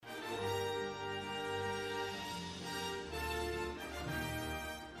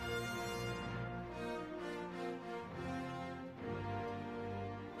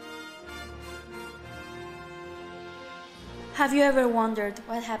Have you ever wondered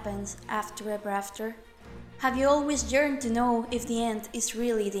what happens after ever after? Have you always yearned to know if the end is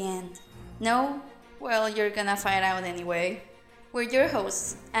really the end? No? Well, you're gonna find out anyway. We're your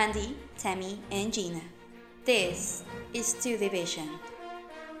hosts, Andy, Tammy, and Gina. This is Two Division.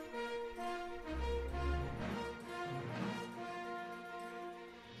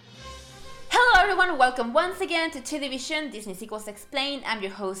 Hello everyone, welcome once again to Two Division, Disney Sequels Explained. I'm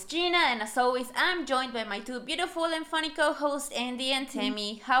your host Gina, and as always, I'm joined by my two beautiful and funny co-hosts Andy and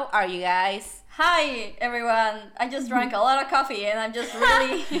Tammy. How are you guys? Hi everyone, I just drank a lot of coffee and I'm just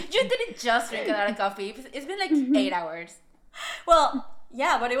really... You didn't just drink a lot of coffee, it's been like 8 hours. Well,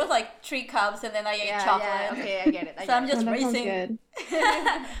 yeah, but it was like 3 cups and then I ate chocolate. Yeah, okay, I get it. I'm just that sounds racing.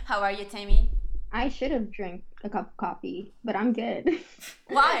 good. How are you, Tammy? I should have drank a cup of coffee, but I'm good.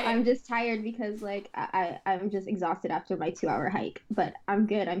 Why? I'm just tired because I'm just exhausted after my 2-hour hike, but I'm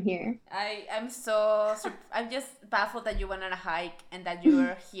good. I'm here. I'm just baffled that you went on a hike and that you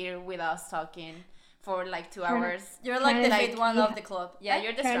were here with us talking for like 2 hours. You're like the fit one yeah. of the club. Yeah,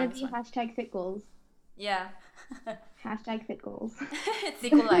 you're the Trying to strongest be one. #fit goals. Yeah. #fit goals.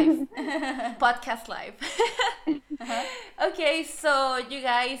 Sequel Life. Podcast Live. Okay, so you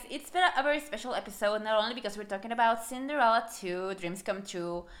guys, it's been a very special episode, not only because we're talking about Cinderella 2, Dreams Come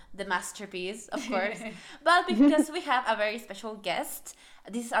True, the masterpiece, of course, but because we have a very special guest.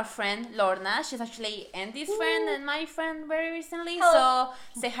 This is our friend Lorna. She's actually Andy's friend and my friend very recently. Hello.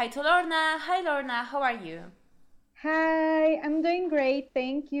 So say hi to Lorna. Hi Lorna, how are you? Hi, I'm doing great.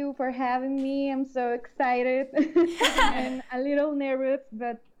 Thank you for having me. I'm so excited and a little nervous,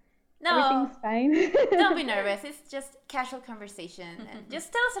 but No, everything's fine. don't be nervous. It's just casual conversation. And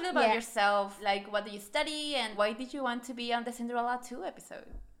just tell us a little about Yeah. yourself. Like, what do you study and why did you want to be on the Cinderella 2 episode?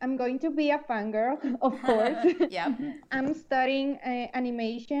 I'm going to be a fangirl, of course. Yeah. I'm studying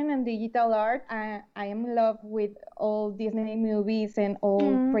animation and digital art. I am in love with all Disney movies and all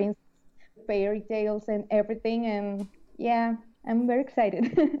princess fairy tales and everything. And yeah, I'm very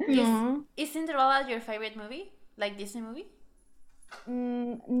excited. Is Cinderella your favorite movie? Like Disney movie?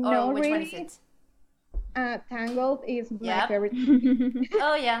 No, Or which really. one is it? Tangled is my Yep. favorite.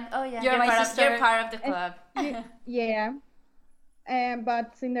 Oh yeah. You're my sister. You're part of the club. Yeah.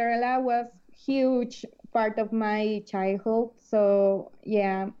 But Cinderella was huge part of my childhood. So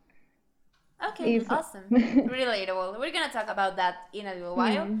yeah. Okay, If- awesome. Relatable. We're gonna talk about that in a little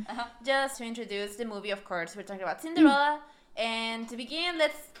while. Uh-huh. Just to introduce the movie, of course, we're talking about Cinderella. And to begin,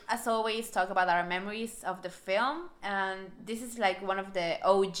 let's, as always, talk about our memories of the film. And this is like one of the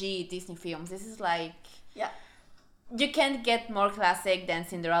OG Disney films. This is like, Yeah. you can't get more classic than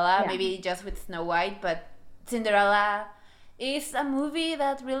Cinderella, Yeah. maybe just with Snow White, but Cinderella is a movie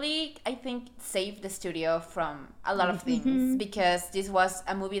that really, I think, saved the studio from a lot of things, because this was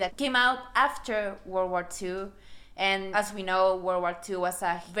a movie that came out after World War II. And as we know, World War II was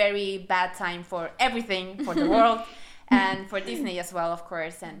a very bad time for everything, for the world. And for Disney as well, of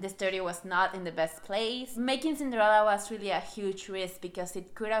course, and the studio was not in the best place. Making Cinderella was really a huge risk because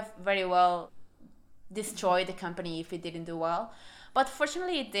it could have very well destroyed the company if it didn't do well. But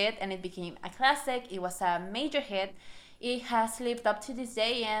fortunately it did, and it became a classic. It was a major hit. It has lived up to this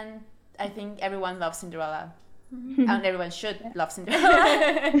day, and I think everyone loves Cinderella. And everyone should love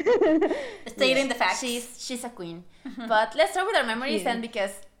Cinderella. Stating the facts. She's a queen. But let's start with our memories, and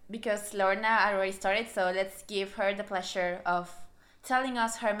because Lorna already started, so let's give her the pleasure of telling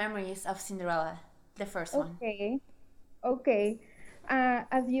us her memories of Cinderella, the first one. Okay.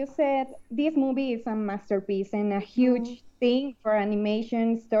 As you said, this movie is a masterpiece and a huge thing for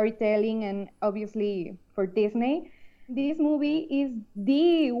animation, storytelling, and obviously for Disney. This movie is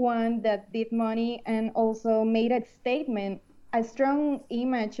the one that did money and also made a statement, a strong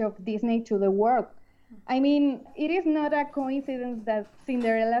image of Disney to the world. I mean, it is not a coincidence that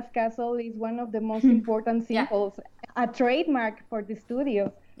Cinderella's castle is one of the most important Yeah. symbols, a trademark for the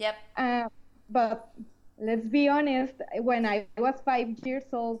studio. Yep. But let's be honest, when I was 5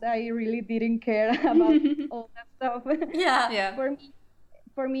 years old, I really didn't care about all that stuff. Yeah.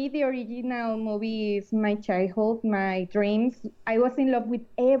 For me, the original movie is my childhood, my dreams. I was in love with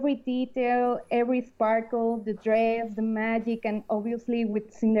every detail, every sparkle, the dress, the magic, and obviously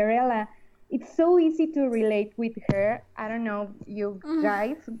with Cinderella. It's so easy to relate with her. I don't know you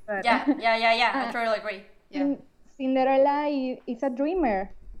guys, but Yeah. I totally agree. Yeah. Cinderella is a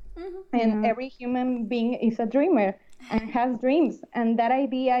dreamer. And every human being is a dreamer and has dreams, and that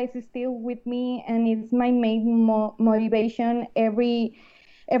idea is still with me, and it's my main motivation every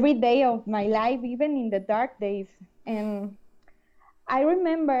day of my life, even in the dark days. And I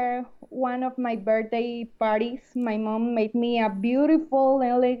remember one of my birthday parties. My mom made me a beautiful,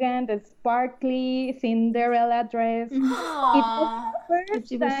 elegant, sparkly Cinderella dress. It was Aww. the That's first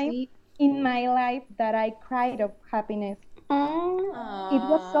super time sweet. in my life that I cried of happiness. Oh, It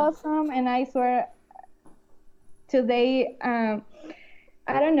was Aww. awesome, and I swear today,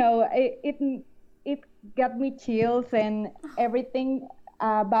 I don't know, it got me chills, and everything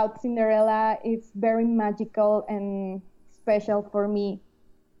about Cinderella is very magical and special for me.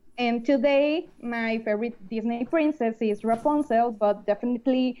 And today, my favorite Disney princess is Rapunzel, but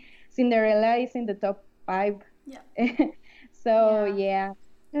definitely Cinderella is in the top five. Yeah. So Yeah. yeah,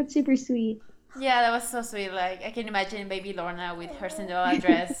 that's super sweet. Yeah, that was so sweet. Like I can imagine baby Lorna with her Cinderella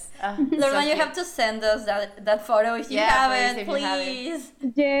dress. Lorna, you have to send us that photo if you Yeah, have please, it, if you have it. please.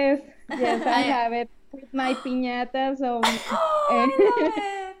 yes, yes, I I- have it with my piñata. So Oh, I love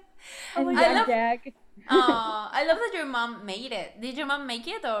it. Oh and my I Jack love- Jack. I love that your mom made it. Did your mom make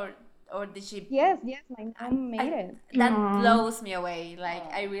it or did she? Yes, my mom made it. That Aw. blows me away. Like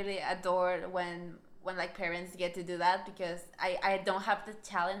I really adore when like parents get to do that because I don't have the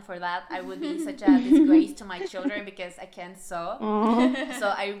talent for that. I would be such a disgrace to my children because I can't sew. Aw. So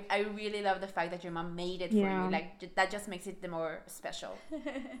I really love the fact that your mom made it for Yeah. you. Like that just makes it the more special.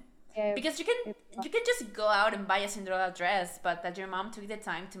 Yes. Because you can just go out and buy a Cinderella dress, but that your mom took the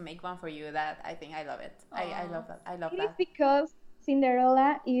time to make one for you. That I think I love it. I love that. I love It is that. because Cinderella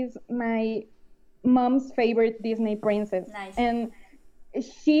is my mom's favorite Disney princess. Nice. And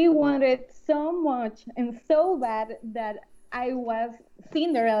she wanted so much and so bad that I was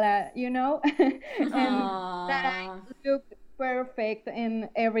Cinderella, and that I Aw. looked perfect and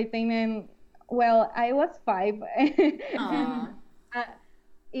everything. And well, I was 5, and Aw. uh,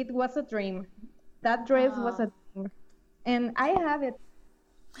 it was a dream. That dress was a dream, and I have it.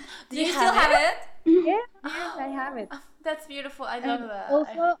 Do you still have it? Yes, I have it. That's beautiful. I love And that.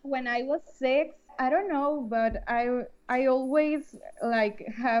 also, when I was 6, I don't know, but I always like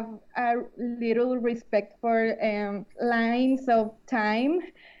have a little respect for lines of time.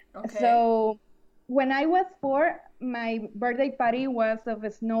 Okay. So when I was 4, my birthday party was of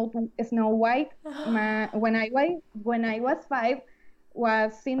Snow White. When I was 5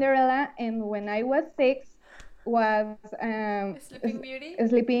 was Cinderella, and when I was 6 was Sleeping Beauty?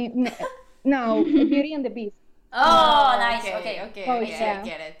 Sleeping. No, Beauty and the Beast. Oh, nice. Okay. Okay. Oh, Okay. yeah.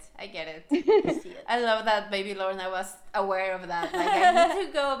 I get it. See it. I love that baby Lorna was aware of that. Like I need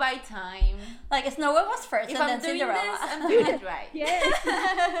to go by time. Like Snow White was first, If and I'm then doing Cinderella. this, I'm doing it right.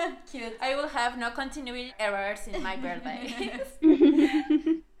 Yes. Cute. I will have no continuity errors in my birthday.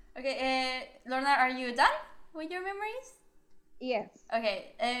 Okay, Lorna, are you done with your memories? Yes.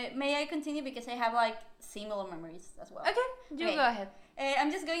 Okay, may I continue because I have like similar memories as well. Okay, you Okay. go ahead.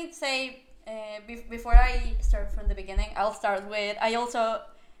 I'm just going to say before I start from the beginning, I'll start with I also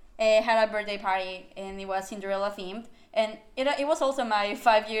had a birthday party and it was Cinderella themed, and it was also my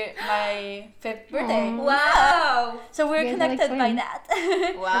 5th birthday. Aw. Wow! So we're You guys are like connected by twins.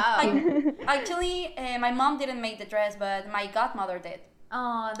 that. Wow. Actually, my mom didn't make the dress, but my godmother did.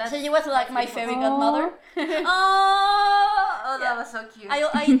 Oh, that's So she was like my beautiful. fairy godmother. Oh, Yeah. that was so cute.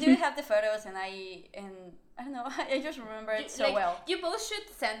 I do have the photos, and I don't know. I just remember it so Like, well. You both should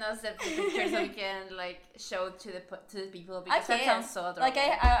send us the pictures so we can like show to the people because I that can. sounds so adorable. Like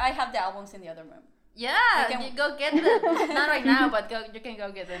I have the albums in the other room. yeah, can- you go get them. Not right now, but you can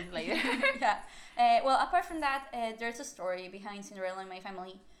go get them later. Yeah. Well, apart from that, there's a story behind Cinderella in my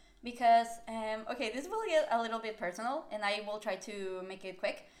family. Because, okay, this will get a little bit personal, and I will try to make it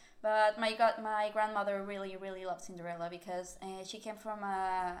quick. But my grandmother really, really loved Cinderella because she came from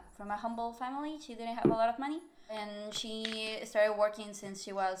a humble family. She didn't have a lot of money, and she started working since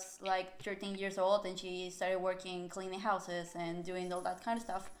she was like 13 years old, and she started working cleaning houses and doing all that kind of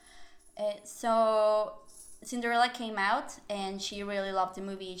stuff. So Cinderella came out, and she really loved the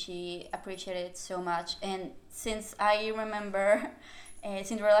movie. She appreciated it so much, and since I remember.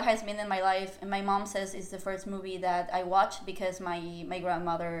 Cinderella has been in my life, and my mom says it's the first movie that I watched because my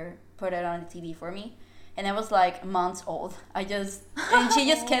grandmother put it on the TV for me, and I was like months old. And she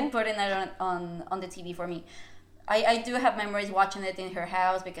just kept putting it on the TV for me. I do have memories watching it in her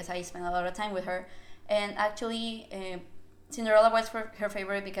house because I spent a lot of time with her, and actually Cinderella was her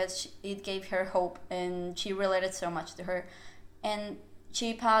favorite because it gave her hope, and she related so much to her, and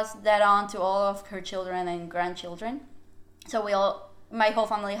she passed that on to all of her children and grandchildren. So my whole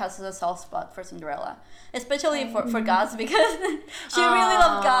family has a soft spot for Cinderella, especially for gods because she really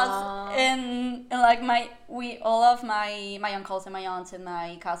loved gods, and like all of my uncles and my aunts and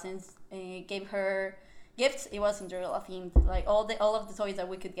my cousins gave gifts, it was Cinderella themed. Like all of the toys that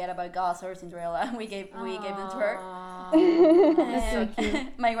we could get about Goss or Cinderella, we gave them to her. That's so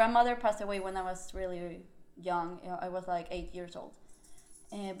cute. My grandmother passed away when I was really young. I was like 8 years old.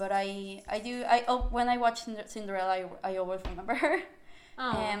 But when I watch Cinderella, I always remember her.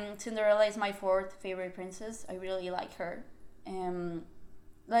 Cinderella is my fourth favorite princess. I really like her.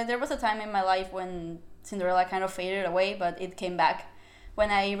 Like there was a time in my life when Cinderella kind of faded away, but it came back when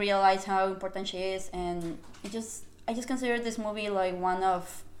I realized how important she is, and I just consider this movie like one of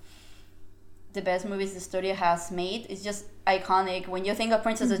the best movies the studio has made. It's just iconic. When you think of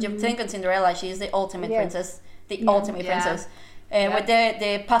princesses, you think of Cinderella. She is the ultimate princess, ultimate princess, with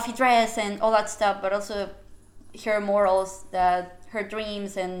the puffy dress and all that stuff, but also her morals, that her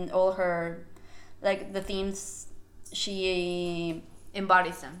dreams and all her like the themes she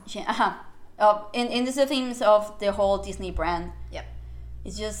embodies them. And these are themes of the whole Disney brand. Yep.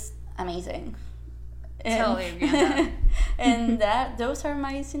 It's just amazing. Totally agree on that. And those are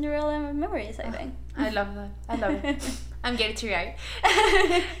my Cinderella memories, I think. I love that. I love it. I'm getting teary-eyed.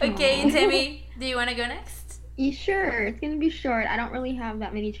 Okay, Tammy, do you want to go next? Sure, it's gonna be short. I don't really have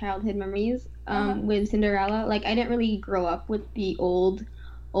that many childhood memories with Cinderella. Like I didn't really grow up with the old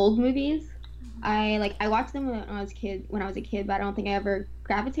movies. I watched them when I was a kid, but I don't think I ever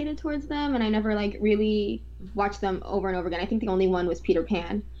gravitated towards them, and I never like really watched them over and over again. I think the only one was Peter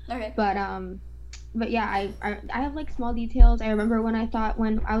Pan. Okay. But yeah, I have like small details. I remember when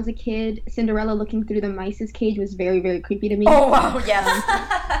I was a kid, Cinderella looking through the mice's cage was very, very creepy to me. Oh wow, yes.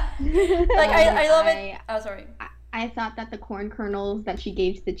 Like I love it. Oh, sorry. I thought that the corn kernels that she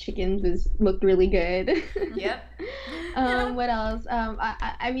gave to the chickens looked really good. Yep. What else?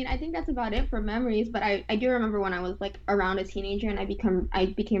 I mean, I think that's about it for memories. But I do remember when I was like around a teenager and I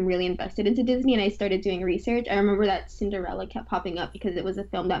became really invested into Disney and I started doing research. I remember that Cinderella kept popping up because it was a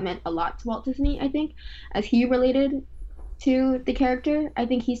film that meant a lot to Walt Disney. I think, as he related to the character. I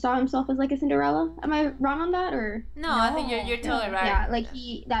think he saw himself as like a Cinderella. Am I wrong on that, or? No, I think you're totally right. Yeah, like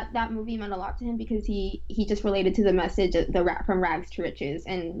that movie meant a lot to him because he just related to the message of from rags to riches,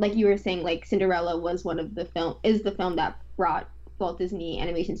 and like you were saying, like Cinderella was the film that brought Walt Disney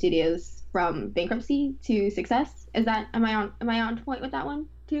Animation Studios from bankruptcy to success. Am I on point with that one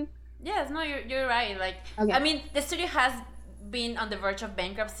too? Yes, no, you're right. Like, okay. I mean, the studio has been on the verge of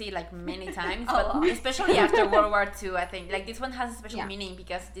bankruptcy like many times, but especially after World War II, I think like this one has a special meaning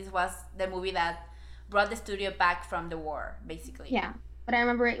because this was the movie that brought the studio back from the war, basically. Yeah, but I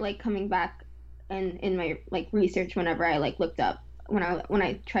remember it like coming back in my like research whenever I like looked up when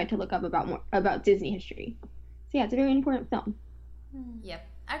I tried to look up about Disney history. So yeah, it's a very important film. Yep,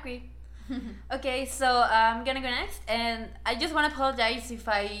 I agree. Okay, so I'm gonna go next, and I just want to apologize if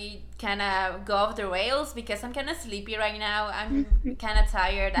I kind of go off the rails because I'm kind of sleepy right now. I'm kind of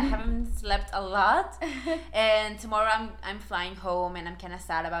tired. I haven't slept a lot, and tomorrow I'm flying home, and I'm kind of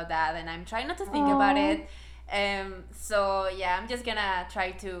sad about that, and I'm trying not to think about it. So yeah, I'm just gonna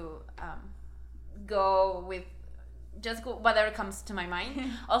try to go with whatever comes to my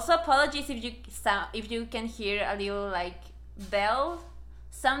mind. Also, apologies if you can hear a little like bell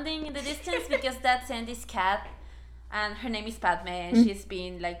sounding in the distance because that's Sandy's cat, and her name is Padme, and she's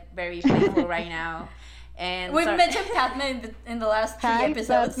being like very playful right now. And we've mentioned Padme in the last 3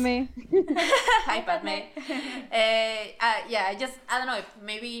 episodes. Padme. Hi Padme. Yeah, I don't know if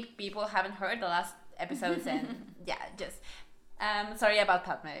maybe people haven't heard the last episodes, and yeah, just sorry about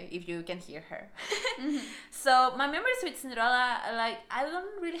Padme if you can hear her. So my memories with Cinderella, like I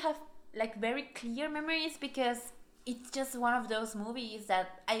don't really have like very clear memories because it's just one of those movies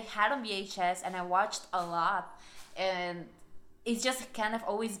that I had on VHS and I watched a lot, and it's just kind of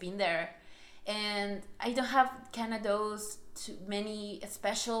always been there. And I don't have kind of those too many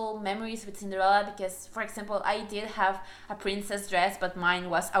special memories with Cinderella because, for example, I did have a princess dress, but mine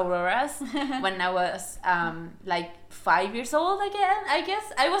was Aurora's when I was like 5 years old again. I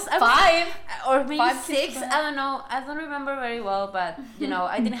guess I was 5 or maybe 6. I don't know. I don't remember very well, but you know,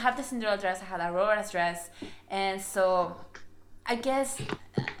 I didn't have the Cinderella dress. I had Aurora's dress, and so I guess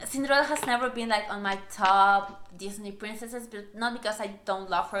Cinderella has never been like on my top Disney princesses, but not because I don't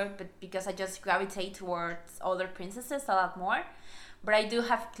love her, but because I just gravitate towards other princesses a lot more. But I do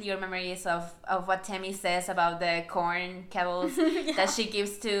have clear memories of what Tammy says about the corn kettles that she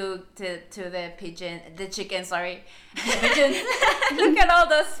gives to the chicken, sorry. Pigeons. Look at all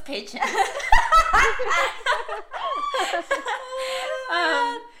those pigeons.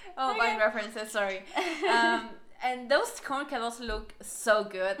 My references, sorry. And those corn kettles look so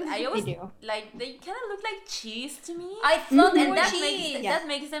good. I always like they kind of look like cheese to me. I thought that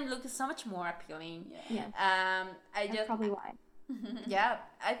makes them look so much more appealing. Yeah. That's probably why. Yeah,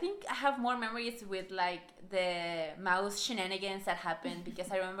 I think I have more memories with like the mouse shenanigans that happened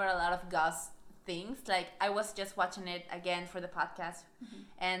because I remember a lot of Gus things. Like I was just watching it again for the podcast,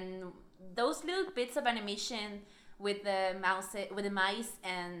 and those little bits of animation with the mice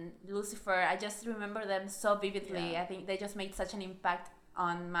and Lucifer, I just remember them so vividly. Yeah. I think they just made such an impact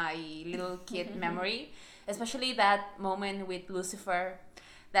on my little kid memory, especially that moment with Lucifer,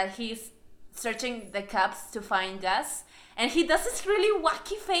 that he's searching the cups to find Gus, and he does this really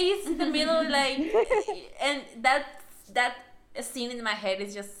wacky face in the middle, like, and that scene in my head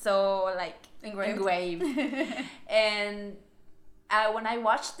is just so like engraved. And when I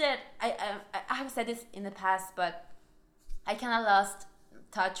watched it, I have said this in the past, but I kind of lost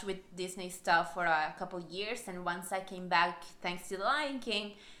touch with Disney stuff for a couple years, and once I came back, thanks to The Lion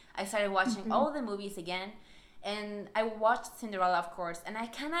King, I started watching all the movies again, and I watched Cinderella, of course, and I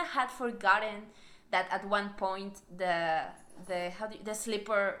kind of had forgotten that at one point the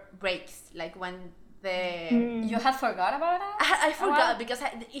slipper breaks, like when You had forgot about it? I forgot because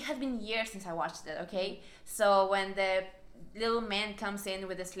it had been years since I watched it. Okay, so when the little man comes in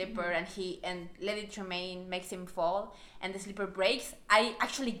with the slipper and Lady Tremaine makes him fall and the slipper breaks, I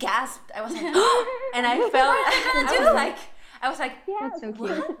actually gasped. I was like, and I felt. I was like, That's so cute.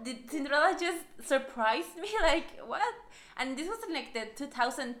 what? Did Cinderella just surprise me? Like what? And this was in like the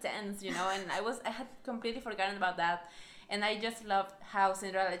 2010s, you know, and I had completely forgotten about that. And I just loved how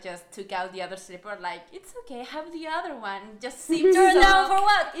Cinderella just took out the other slipper, like, it's okay, have the other one. Just seems Turn so... down for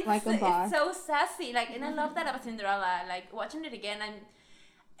what? It's, Like a boss. it's so sassy. Like, and I love that about Cinderella. Like, watching it again,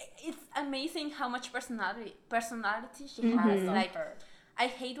 it's amazing how much personality she has. Like, I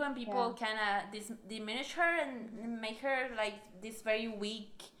hate when people kind of diminish her and make her, like, this very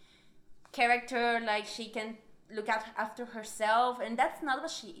weak character. Like, she can look after herself. And that's not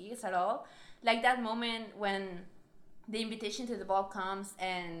what she is at all. Like, that moment when the invitation to the ball comes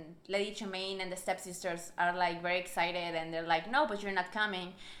and Lady Tremaine and the stepsisters are like very excited and they're like, no, but you're not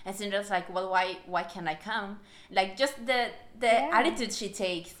coming. And Cinderella's like, well, why can't I come? Like just the attitude she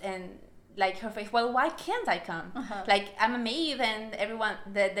takes and like her face, well, why can't I come? Like I'm a maid and everyone,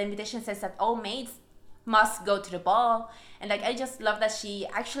 the invitation says that all maids must go to the ball. And like I just love that she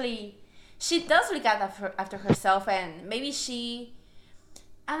does look after herself, and maybe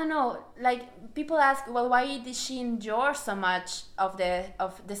I don't know, like people ask, well, why did she endure so much of the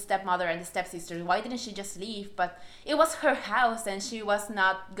stepmother and the stepsisters? Why didn't she just leave? But it was her house and she was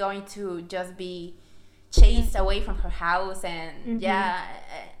not going to just be chased away from her house. And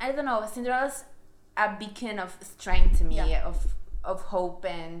I don't know, Cinderella's a beacon of strength to me, of hope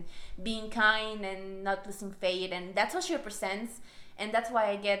and being kind and not losing faith, and that's what she represents. And that's why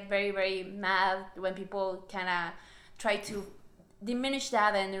I get very, very mad when people kind of try to diminish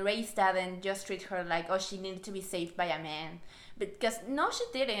that and erase that and just treat her like, oh, she needed to be saved by a man. Because no, she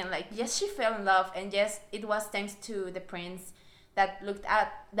didn't. Like, yes, she fell in love, and yes, it was thanks to the prince that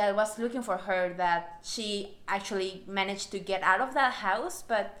was looking for her that she actually managed to get out of that house.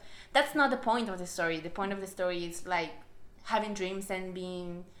 But that's not the point of the story. The point of the story is like having dreams and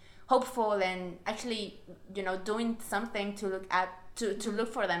being hopeful and actually, you know, doing something to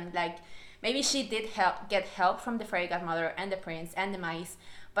look for them. Like, maybe she did get help from the fairy godmother and the prince and the mice,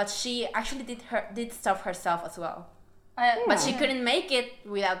 but she actually did stuff herself as well. But she couldn't make it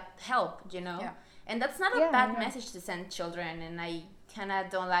without help, you know? Yeah. And that's not a bad message to send children, and I kind of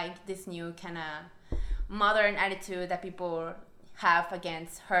don't like this new kind of modern attitude that people have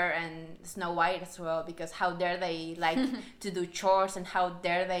against her and Snow White as well, because how dare they like to do chores and how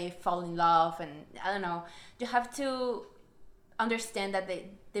dare they fall in love, and I don't know. You have to understand that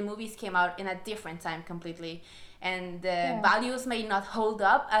the movies came out in a different time completely, and the values may not hold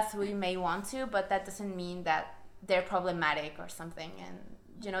up as we may want to, but that doesn't mean that they're problematic or something, and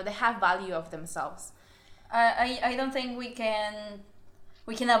you know, they have value of themselves. I don't think we can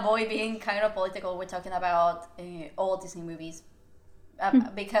avoid being kind of political. We're talking about all Disney movies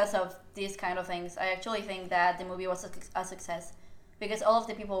because of these kind of things. I actually think that the movie was a success because all of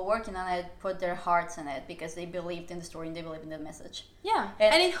the people working on it put their hearts in it because they believed in the story and they believed in the message. Yeah,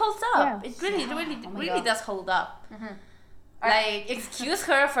 and it holds up. It really does hold up. Like, excuse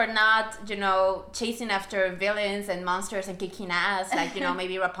her for not, you know, chasing after villains and monsters and kicking ass like, you know,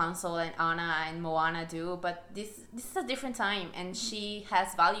 maybe Rapunzel and Anna and Moana do, but this is a different time, and she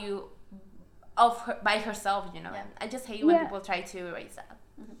has value of her by herself, you know. I just hate when people try to erase that.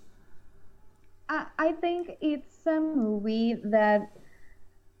 I think it's a movie that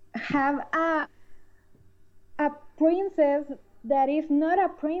have a princess that is not a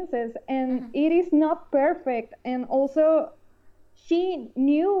princess, and it is not perfect, and also she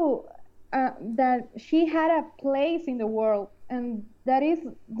knew that she had a place in the world, and that is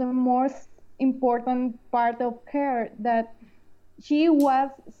the most important part of her, that she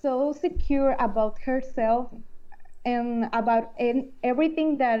was so secure about herself and about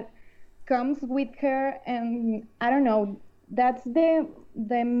everything that comes with her. And I don't know, that's the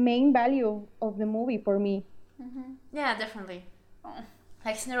main value of the movie for me. Yeah, definitely.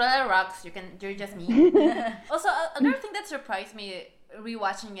 Like Cinderella rocks. You're just me. Also, another thing that surprised me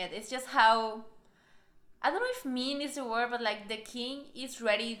rewatching it is just how, I don't know if mean is the word, but like the king is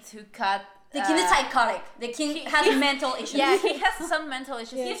ready to cut. The king is psychotic. The king has mental issues. Yeah, he has some mental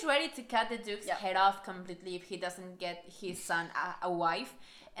issues. Yeah. He's ready to cut the duke's head off completely if he doesn't get his son a wife,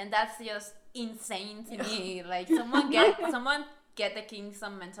 and that's just insane to me. Like someone get the king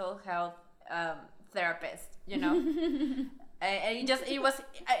some mental health therapist, you know. And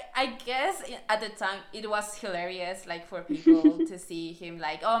I guess at the time it was hilarious, like for people to see him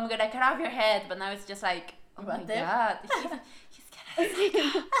like, oh, I'm gonna cut off your head, but now it's just like, oh my god, he's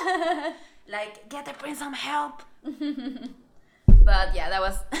gonna like get the prince some help. But yeah, that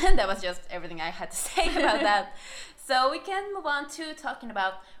was just everything I had to say about that. So we can move on to talking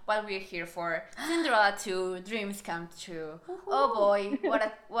about what we're here for. Cinderella 2, Dreams Come True. Oh boy,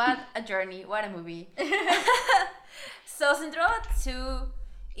 what a journey, what a movie. So Cinderella 2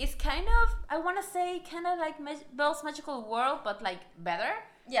 is kind of, I want to say, kind of like Belle's Magical World, but like better.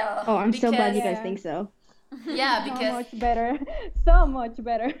 Yeah. Oh, I'm so glad you Because- guys think so. Yeah, So because much better. So much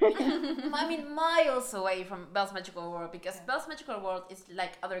better. I mean, miles away from Belle's Magical World, because Belle's Magical World is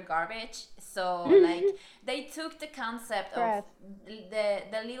like other garbage. So like they took the concept of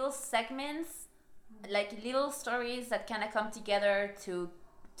the little segments, like little stories that kind of come together to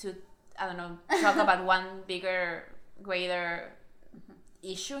I don't know, talk about one bigger, greater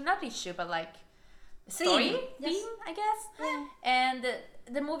issue, not issue, but like story theme, I guess. Yeah. And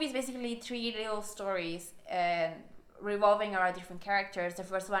the movie is basically 3 little stories revolving around different characters. The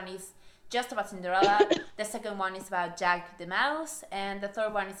first one is just about Cinderella. The second one is about Jack the Mouse, and the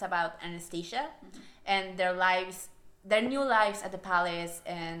third one is about Anastasia and their new lives at the palace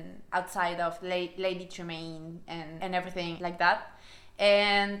and outside of Lady Tremaine and everything like that.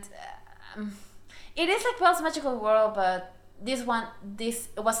 And it is like Belle's Magical World, but this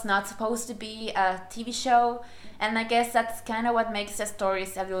was not supposed to be a TV show, and I guess that's kind of what makes the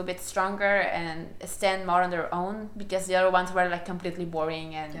stories a little bit stronger and stand more on their own, because the other ones were like completely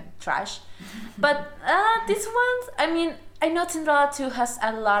boring and trash. But these ones, I mean, I know Cinderella 2 has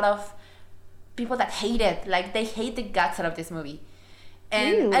a lot of people that hate it, like they hate the guts out of this movie,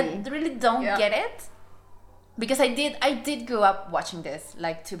 and I really don't get it, because I did grow up watching this.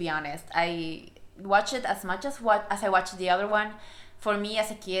 Like, to be honest, I watch it as much as I watched the other one. For me as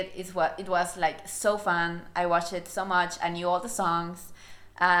a kid, it was like so fun. I watched it so much. I knew all the songs,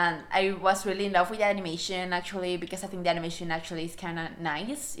 and I was really in love with the animation, actually, because I think the animation actually is kind of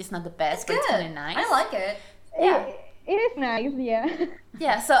nice. It's not the best, but it's kind of nice. I like it. Yeah. It is nice, yeah.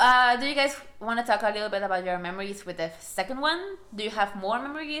 Yeah, so do you guys want to talk a little bit about your memories with the second one? Do you have more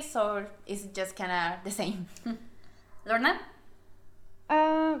memories, or is it just kind of the same? Lorna?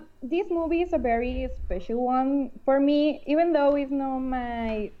 This movie is a very special one for me, even though it's not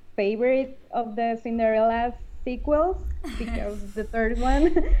my favorite of the Cinderella sequels, because the third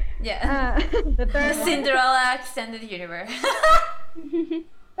one, Yeah. the third one, Cinderella Extended Universe.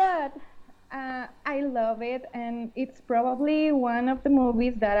 but I love it, and it's probably one of the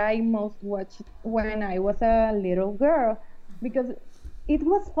movies that I most watched when I was a little girl, because it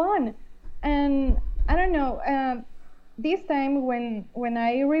was fun. And I don't know, this time when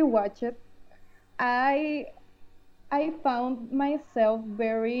I rewatched it, I found myself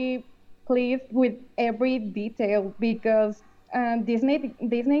very pleased with every detail, because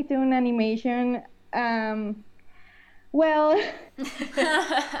Disney Toon animation, well,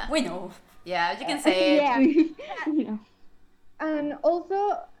 We know. Yeah, you can say it. yeah. You know. And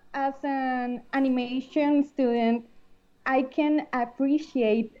also, as an animation student, I can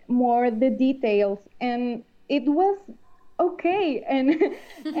appreciate more the details, and it was okay.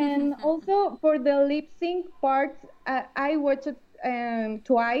 And also for the lip sync parts, I watched it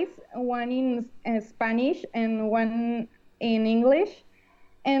twice, one in Spanish and one in English,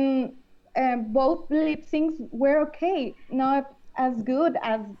 and both lip syncs were okay. Not as good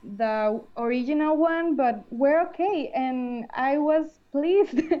as the original one, but we're okay, and I was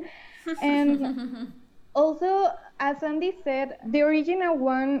pleased. And also, as Andy said, the original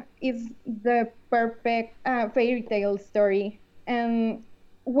one is the perfect fairy tale story. And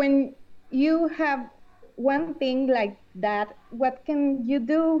when you have one thing like that, what can you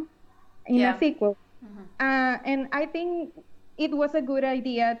do in a sequel? And I think it was a good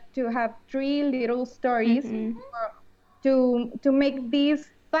idea to have 3 little stories to make this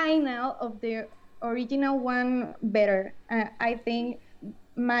final of the original one better. I think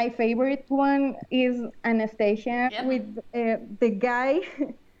my favorite one is Anastasia with the guy,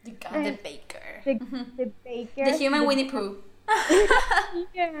 The baker. the baker, The human Winnie Pooh.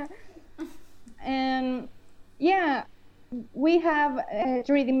 yeah, and yeah, we have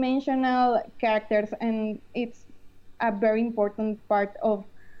three-dimensional characters, and it's a very important part of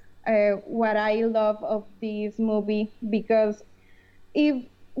what I love of this movie, because if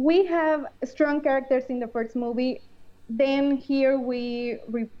we have strong characters in the first movie, then here we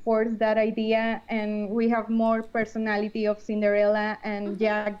reinforce that idea, and we have more personality of Cinderella and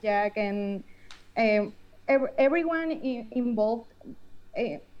Jack, and everyone involved.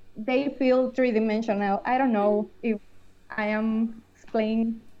 They feel three-dimensional. I don't know if I am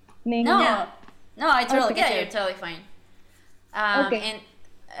explaining. No, I totally Yeah, get you're you. totally fine. Okay.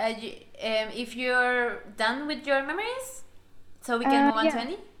 And if you're done with your memories, so we can move on to yeah.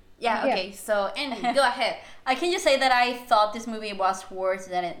 Andy? Yeah, okay. So, Andy, go ahead. I can just say that I thought this movie was worse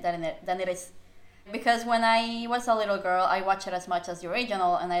than it is. Because when I was a little girl, I watched it as much as the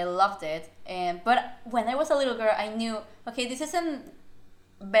original, and I loved it. But when I was a little girl, I knew, okay, this isn't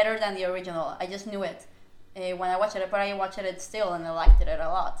better than the original. I just knew it when I watched it, but I watched it still, and I liked it a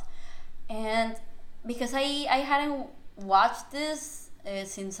lot. And because I hadn't watched this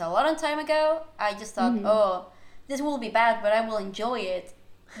since a long time ago, I just thought, oh, this will be bad, but I will enjoy it.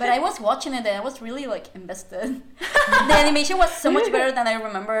 But I was watching it and I was really like invested. The animation was so much better than I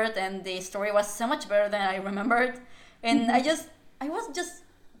remembered, and the story was so much better than I remembered. And I was just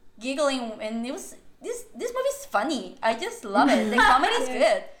giggling, and it was this movie is funny. I just love it. The comedy is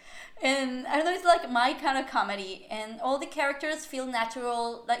good. And I don't know, it's like my kind of comedy, and all the characters feel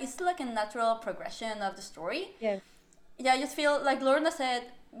natural. Like it's like a natural progression of the story. Yes. Yeah, I just feel like Lorna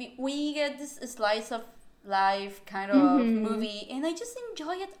said, we get this slice of life kind of movie, and I just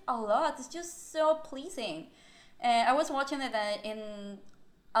enjoy it a lot. It's just so pleasing. And I was watching it, in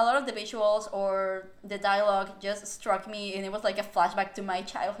a lot of the visuals or the dialogue just struck me, and it was like a flashback to my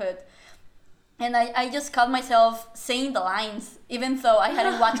childhood. And I just caught myself saying the lines, even though I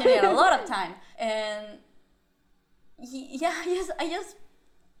hadn't watched it a lot of time. And yeah, I just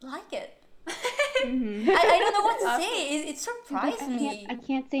like it. I don't know what to say. It surprised me. I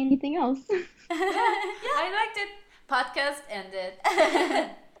can't say anything else. I liked it. Podcast ended.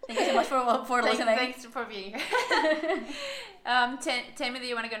 Thank you so much for listening. Thanks for being here. Tammy, do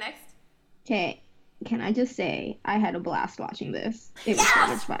you want to go next? Okay, can I just say I had a blast watching this. It was so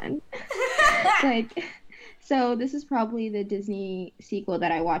much fun. So this is probably the Disney sequel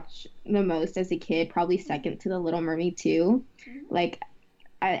that I watched the most as a kid, probably second to The Little Mermaid 2. Like,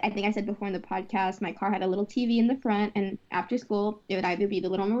 I think I said before in the podcast, my car had a little TV in the front, and after school, it would either be The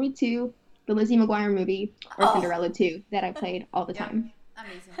Little Mermaid 2, the Lizzie McGuire movie, or Cinderella 2 that I played all the time.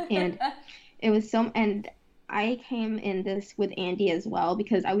 Amazing. And it was and I came in this with Andy as well,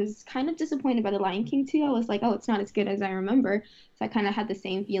 because I was kind of disappointed by The Lion King 2. I was like, oh, it's not as good as I remember. So I kind of had the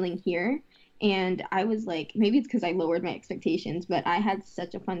same feeling here. And I was like, maybe it's because I lowered my expectations, but I had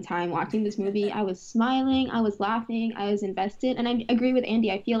such a fun time watching this movie. I was smiling, I was laughing, I was invested. And I agree with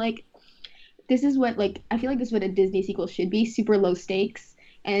Andy. I feel like this is what a Disney sequel should be, super low stakes.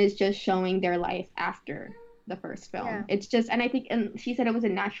 And it's just showing their life after the first film. Yeah. It's just, and I think, and she said it was a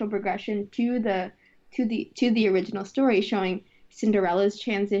natural progression to the original story, showing Cinderella's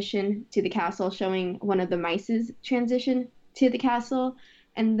transition to the castle, showing one of the mice's transition to the castle,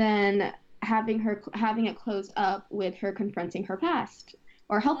 and then having it closed up with her confronting her past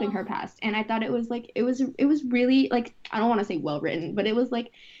or helping her past. And I thought it was really, like, I don't want to say well written, but it was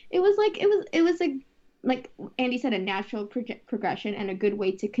like Andy said, a natural progression and a good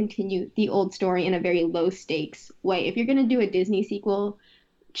way to continue the old story in a very low stakes way. If you're going to do a Disney sequel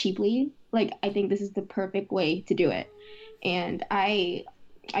cheaply, like, I think this is the perfect way to do it. And I'm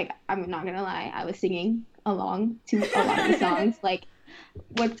not going to lie, I was singing along to a lot of the songs. Like,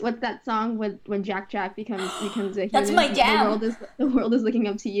 what's that song when Jack becomes a human? That's my jam. The world is looking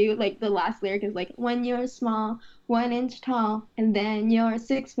up to you. Like, the last lyric is like, when you're small, 1 inch tall, and then you're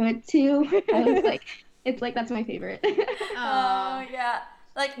 6'2". I was like, it's like, that's my favorite. Oh, yeah.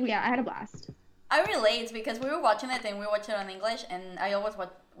 Like, yeah, I had a blast. I relate because we were watching it and we watched it in English, and I always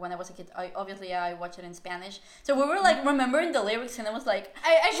when I was a kid, I watched it in Spanish. So we were like remembering the lyrics, and I was like,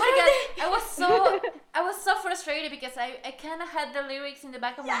 I was so frustrated because I kind of had the lyrics in the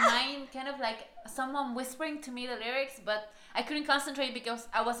back of my mind, kind of like someone whispering to me the lyrics, but I couldn't concentrate because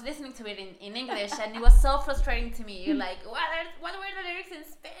I was listening to it in English, and it was so frustrating to me. You're like, what were the lyrics in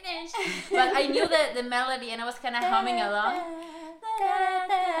Spanish? But I knew the melody, and I was kind of humming along.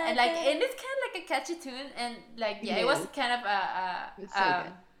 And it's kind of like a catchy tune, and like It it was is. kind of It's so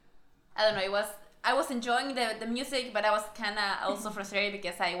good. I don't know. I was enjoying the music, but I was kind of also frustrated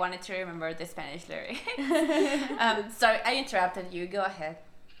because I wanted to remember the Spanish lyrics. Sorry, I interrupted you. Go ahead.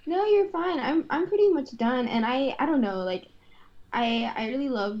 No, you're fine. I'm pretty much done, and I don't know, like I really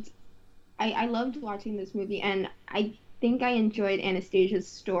loved I loved watching this movie, and I think I enjoyed Anastasia's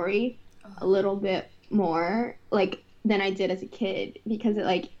story a little bit more like than I did as a kid, because it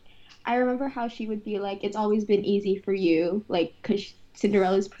like I remember how she would be like, it's always been easy for you, like, because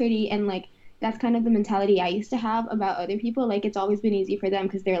Cinderella's pretty, and like that's kind of the mentality I used to have about other people, like it's always been easy for them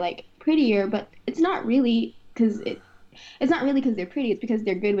because they're like prettier, but it's not really because it's not really because they're pretty, it's because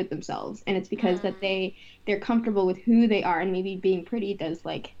they're good with themselves, and it's because that they're comfortable with who they are, and maybe being pretty does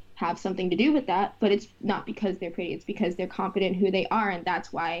like have something to do with that, but it's not because they're pretty, it's because they're confident in who they are, and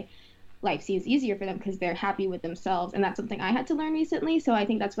that's why life seems easier for them, because they're happy with themselves. And that's something I had to learn recently, so I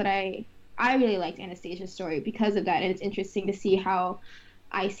think that's what I really liked Anastasia's story because of that, and it's interesting to see how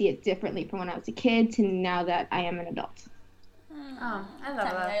I see it differently from when I was a kid to now that I am an adult. Oh, I love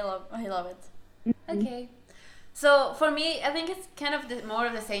that. I love it. Okay. So for me, I think it's kind of more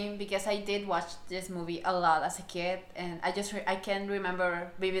of the same, because I did watch this movie a lot as a kid, and I can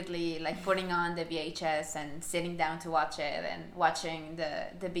remember vividly like putting on the VHS and sitting down to watch it, and watching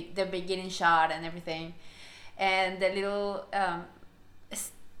the beginning shot and everything, and the little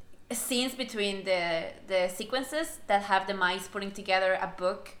scenes between the sequences that have the mice putting together a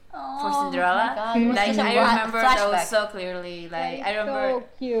book for Cinderella. My God, it was Like such a I remember flashback. those so clearly. Like It's I remember so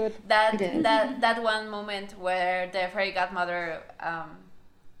cute. that one moment where the fairy godmother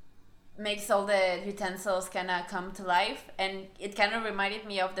makes all the utensils kind of come to life, and it kind of reminded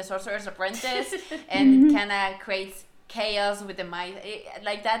me of the Sorcerer's Apprentice, and it kind of creates chaos with the mice.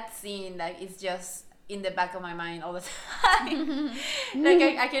 Like that scene, like it's just in the back of my mind all the time. Like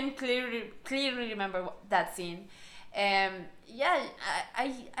I can clearly remember that scene. Yeah,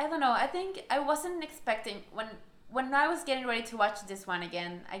 I don't know. I think I wasn't expecting when I was getting ready to watch this one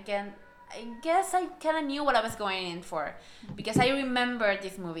again. I guess I kind of knew what I was going in for, because I remember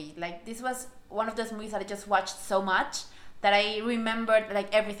this movie. Like this was one of those movies that I just watched so much that I remembered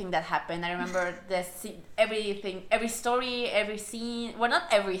like everything that happened. I remember everything, every story, every scene. Well, not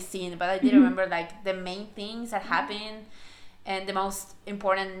every scene, but I did remember like the main things that happened, and the most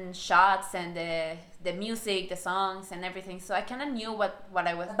important shots, and the music, the songs, and everything. So I kind of knew what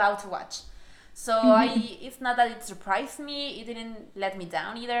I was about to watch. So it's not that it surprised me. It didn't let me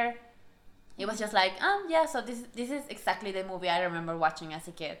down either. It was just like, yeah, so this is exactly the movie I remember watching as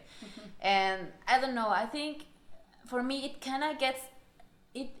a kid. And I don't know, I think for me it kind of gets,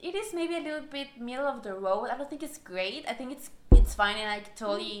 it is maybe a little bit middle of the road. I don't think it's great. I think it's fine, and I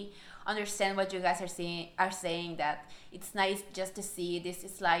totally understand what you guys are saying, that it's nice just to see this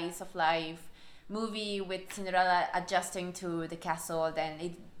slice of life movie with Cinderella adjusting to the castle,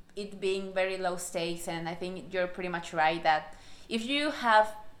 and it being very low stakes. And I think you're pretty much right that if you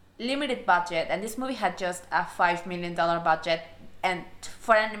have limited budget, and this movie had just a $5 million budget, and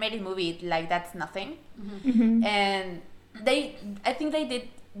for an animated movie, like that's nothing. And I think they did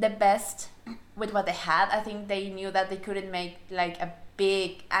the best with what they had. I think they knew that they couldn't make like a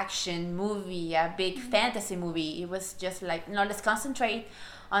big action movie, a big fantasy movie. It was just like, no, let's concentrate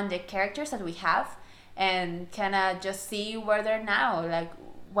on the characters that we have, and kind of just see where they're now. Like,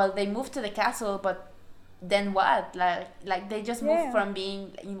 well, they moved to the castle, but then what? Like they just moved from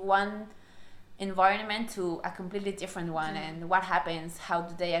being in one environment to a completely different one, and what happens? How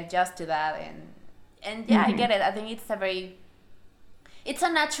do they adjust to that? And yeah, I get it. I think it's a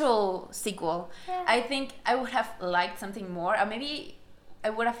natural sequel. I think I would have liked something more, or maybe I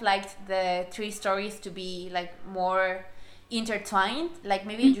would have liked the 3 stories to be like more intertwined. Like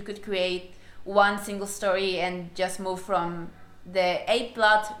maybe you could create one single story and just move from the A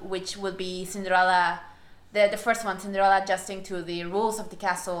plot, which would be Cinderella, the first one, Cinderella adjusting to the rules of the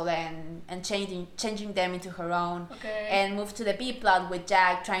castle and changing them into her own, and move to the B plot with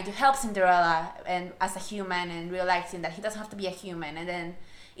Jack trying to help Cinderella and as a human, and realizing that he doesn't have to be a human, and then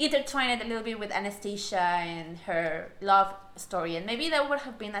intertwine it a little bit with Anastasia and her love story. And maybe that would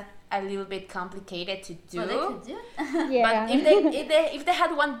have been a little bit complicated to do. Well, they could do. Yeah. But if they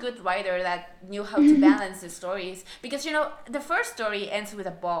had one good writer that knew how to balance the stories, because you know the first story ends with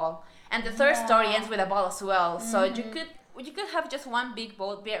a ball, and the third story ends with a ball as well. So you could have just one big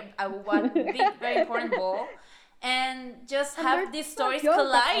ball, one big very important ball, and just have these stories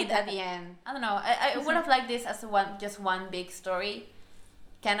collide at the end. I don't know. I would have liked this as just one big story,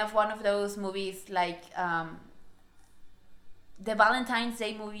 kind of one of those movies like the Valentine's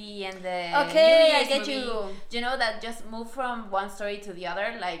Day movie and the New Year's I get movie. you. You know, that just move from one story to the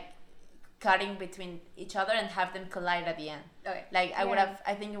other, like cutting between each other and have them collide at the end. Okay. Like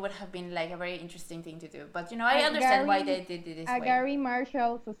I think it would have been like a very interesting thing to do. But I understand why they did it this way. Gary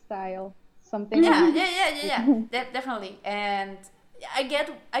Marshall's style, something. Yeah. Definitely. And I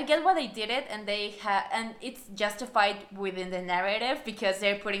get why they did it, and and it's justified within the narrative because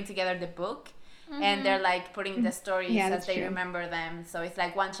they're putting together the book. And they're like putting the stories as they remember them. So it's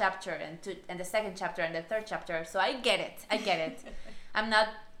like one chapter and the second chapter and the third chapter. So I get it. I'm not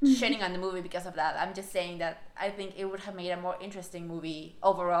shitting on the movie because of that. I'm just saying that I think it would have made a more interesting movie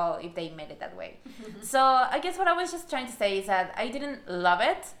overall if they made it that way. So I guess what I was just trying to say is that I didn't love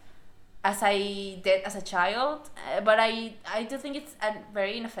it as I did as a child, but I do think it's a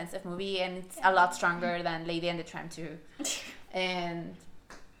very inoffensive movie, and it's a lot stronger than Lady and the Tramp 2. And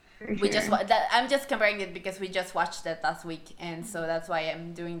I'm just comparing it because we just watched it last week, and so that's why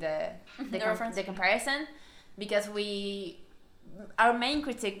I'm doing the comparison, because our main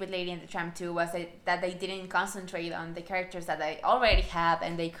critique with Lady and the Tramp 2 was that they didn't concentrate on the characters that they already had,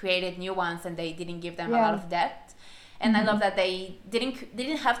 and they created new ones, and they didn't give them a lot of depth. And I love that they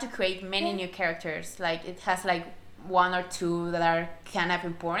didn't have to create many new characters. Like it has like one or two that are kind of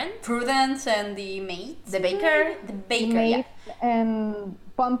important. Prudence and the maid. The baker, Maid and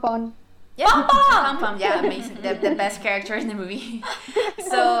Pom Pom. Yeah, Pom Pom, yeah, amazing. The best character in the movie.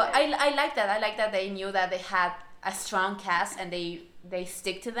 So I like that. I like that they knew that they had a strong cast and they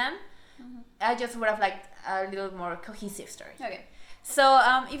stick to them. I just would have liked a little more cohesive story. Okay. So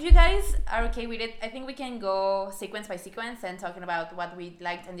if you guys are okay with it, I think we can go sequence by sequence and talking about what we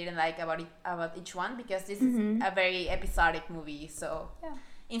liked and didn't like about each one, because this is a very episodic movie. So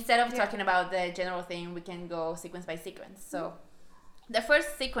instead of talking about the general thing, we can go sequence by sequence. So the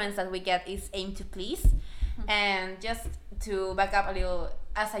first sequence that we get is Aim to Please. And just to back up a little,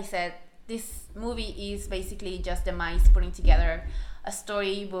 as I said, this movie is basically just the mice putting together a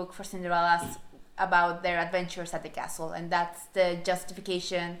storybook for Cinderella's about their adventures at the castle, and that's the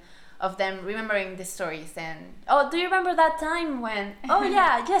justification of them remembering the stories. And do you remember that time when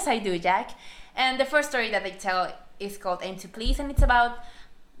yes I do, Jack. And the first story that they tell is called Aim to Please, and it's about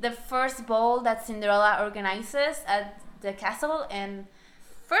the first ball that Cinderella organizes at the castle. And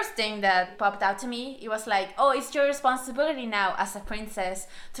first thing that popped out to me, it was like, it's your responsibility now as a princess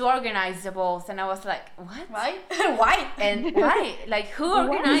to organize the balls. And I was like, what? Why? Why? And why? Like, who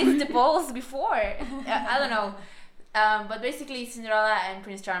organized the balls before? I don't know. But basically, Cinderella and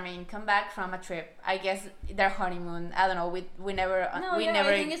Prince Charming come back from a trip. I guess their honeymoon. I don't know. We never. I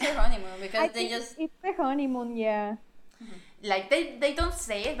think it's their honeymoon because it's the honeymoon. Yeah. Like they don't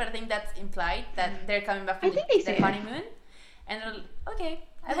say it, but I think that's implied that they're coming back from their honeymoon. And they're okay.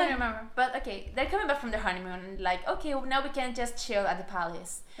 I don't remember, but okay, they're coming back from their honeymoon, and like, okay, well, now we can just chill at the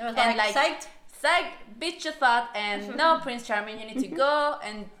palace. It was and like, psych, bitch, you thought, and no, Prince Charming, you need to go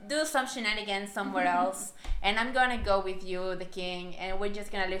and do some shenanigans somewhere else, and I'm gonna go with you, the king, and we're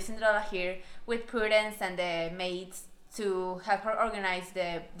just gonna leave Cinderella here with Prudence and the maids to help her organize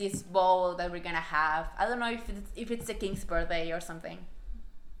this ball that we're gonna have. I don't know if it's the king's birthday or something.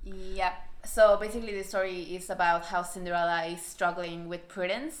 Yep. So basically the story is about how Cinderella is struggling with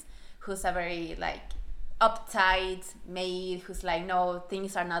Prudence, who's a very like uptight maid who's like, no,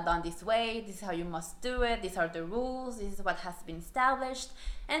 things are not done this way, this is how you must do it, these are the rules, this is what has been established.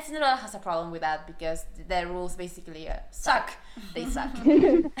 And Cinderella has a problem with that because the rules basically suck. They suck.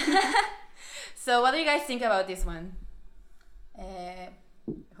 So what do you guys think about this one?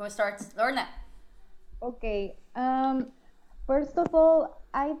 Who starts? Lorna. Okay. First of all,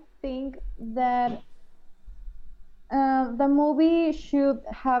 I think that the movie should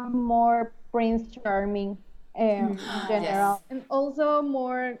have more Prince Charming in general, and also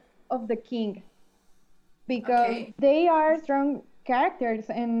more of the king, because they are strong characters.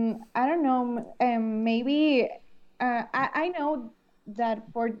 And I don't know, maybe I know that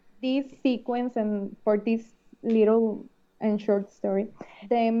for this sequence and for this little and short story,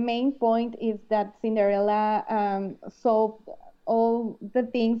 the main point is that Cinderella solved all the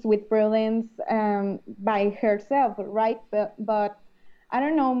things with Prudence by herself, right? But I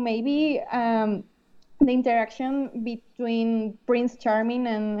don't know, maybe the interaction between Prince Charming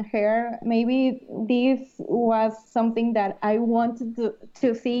and her, maybe this was something that I wanted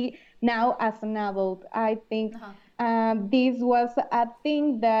to see now as an adult. I think this was a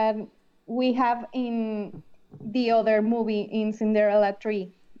thing that we have in the other movie, in Cinderella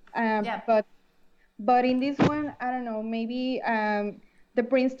 3. But in this one, I don't know, maybe the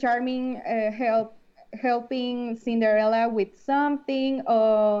Prince Charming helping Cinderella with something,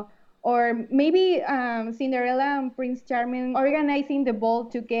 or maybe Cinderella and Prince Charming organizing the ball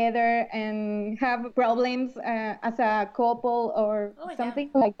together and have problems as a couple or something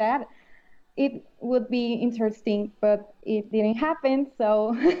like that. it would be interesting, but it didn't happen.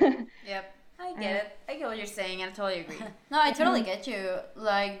 So Yep. I get it. I get what you're saying, and I totally agree. No, I totally get you.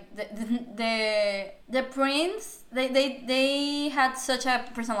 Like the prince, they had such a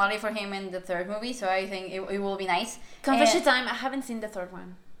personality for him in the third movie, so I think it will be nice. Confession time. I haven't seen the third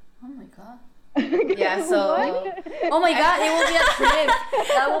one. Oh my god. Yeah. So. What? Oh my god, it will be a trip.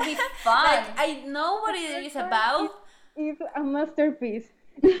 That will be fun. Like, I know what it is about. It's a masterpiece.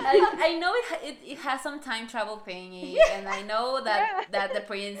 I know it has some time travel thingy, and I know that the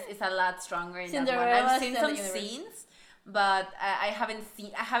prince is a lot stronger in that one. Cinderella I've seen some Cinderella universe. scenes, but I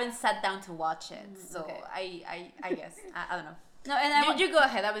haven't sat down to watch it. So okay. I guess I don't know. No, and You go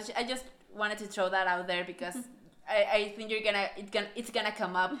ahead. I just wanted to throw that out there because I think it's gonna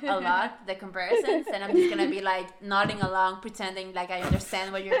come up a lot, the comparisons, and I'm just gonna be like nodding along, pretending like I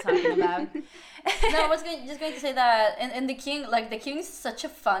understand what you're talking about. no, I was just going to say that, and the king, like the king is such a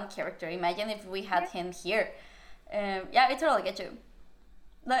fun character. Imagine if we had him here. Yeah, I totally get you.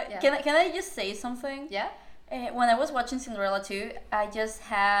 Like, Yeah. can I just say something? Yeah. When I was watching Cinderella 2, I just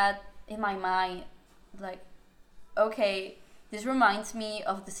had in my mind, like, okay, this reminds me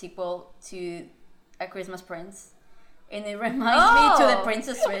of the sequel to A Christmas Prince. And it reminds me to the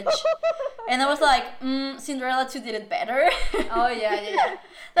Princess Switch. And I was like, Cinderella 2 did it better. Oh yeah.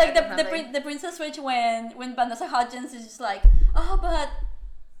 Like Definitely. the Princess Switch when Vanessa Hudgens is just like, oh,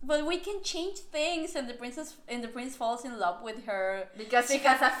 but we can change things, and the prince falls in love with her Because she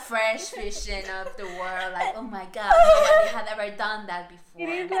has a fresh vision of the world, like, oh my god, nobody had ever done that before. It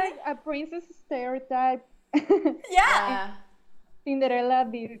is like a princess stereotype. Yeah. Cinderella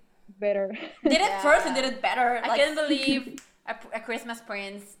did it better. Did it first and did it better. I can't believe a Christmas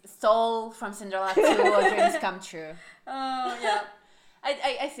Prince stole from Cinderella 2 or dreams come true. Oh yeah.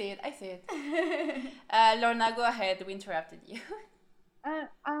 I see it. Lorna, go ahead. We interrupted you.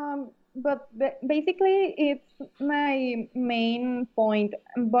 But basically, it's my main point.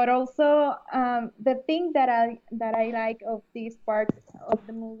 But also, the thing that I like of this part of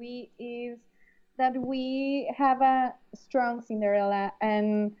the movie is that we have a strong Cinderella,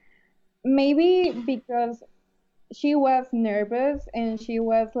 and maybe because she was nervous and she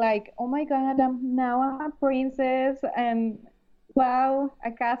was like, "Oh my God, I'm a princess," and wow,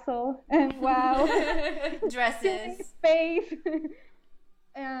 a castle, and wow, Dresses. space.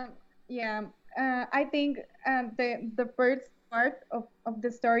 Yeah, I think the first part of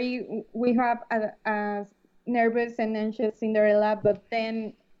the story we have a nervous and anxious Cinderella, but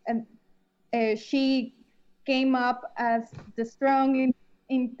then she came up as the strong,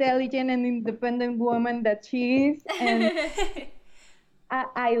 intelligent, and independent woman that she is, and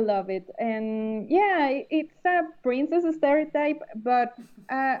I love it. And yeah, it's a princess stereotype, but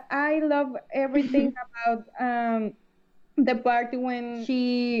I love everything about the part when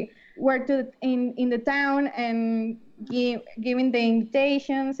she worked in the town and giving the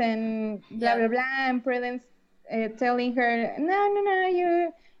invitations and blah blah blah, and Prudence telling her, no,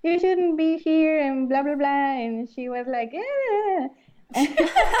 you shouldn't be here, and blah blah blah, and she was like, yeah. I'm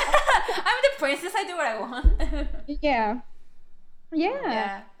the princess. I do what I want. Yeah.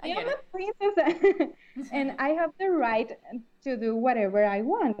 I I'm get a it. princess, and I have the right to do whatever I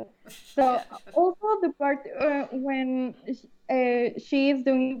want. So also the part when she is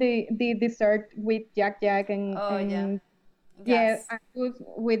doing the dessert with Jack and Yes.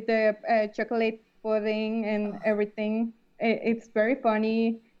 with the chocolate pudding and everything. It's very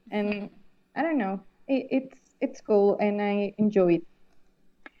funny, and I don't know. It's cool, and I enjoy it.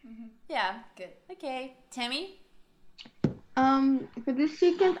 Yeah. Good. Okay. Tammy. For this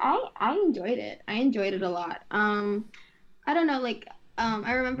sequence, I enjoyed it. I enjoyed it a lot. I don't know, like,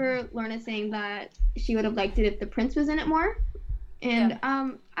 I remember Lorna saying that she would have liked it if the prince was in it more, and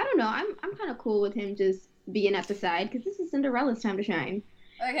I don't know. I'm kind of cool with him just being at the side because this is Cinderella's time to shine.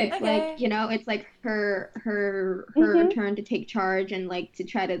 Okay. It's like, you know, it's like her turn to take charge and like to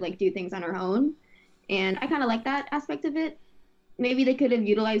try to like do things on her own, and I kind of like that aspect of it. Maybe they could have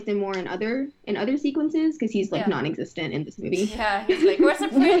utilized him more in other sequences because he's like non-existent in this movie. Yeah. He's like, where's the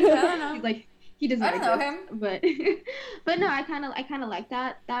prince? I don't know. He's like, he doesn't I don't know exist. him. But no, I kind of like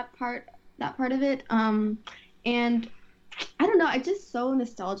that part of it. And I don't know, it's just so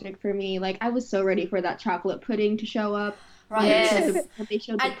nostalgic for me. Like I was so ready for that chocolate pudding to show up. Right. Yes. When they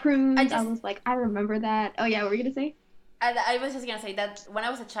showed the prunes, I just- was like, I remember that. Oh yeah, what were you gonna say? I was just gonna say that when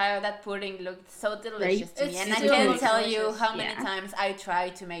I was a child, that pudding looked so delicious to me, It and I still can't looks tell you delicious. how many times I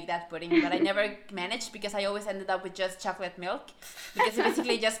tried to make that pudding, but I never managed because I always ended up with just chocolate milk, because it's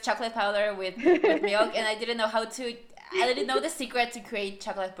basically just chocolate powder with milk, and I didn't know how to. I didn't know the secret to create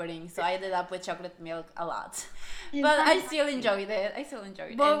chocolate pudding, so I ended up with chocolate milk a lot. Is But I that- still enjoyed it. I still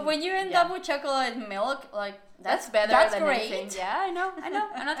enjoyed it. But And when you end yeah. up with chocolate milk, like That's better that's than great. anything. Yeah, I know.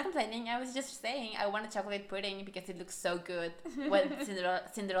 I'm not complaining. I was just saying I want a chocolate pudding because it looks so good when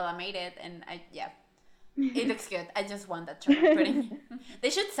Cinderella made it, and it looks good. I just want that chocolate pudding. They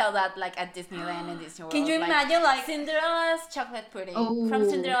should sell that like at Disneyland and Disney World. Can you like, imagine like Cinderella's chocolate pudding Oh, from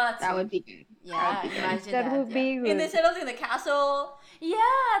Cinderella? that would be good. Yeah, imagine That would be in the good. settled in the castle, Yeah,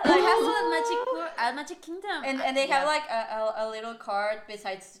 the castle at Magic Kingdom. and they have like a little cart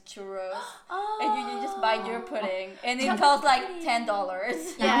besides the churros, and you just buy your pudding, and it costs like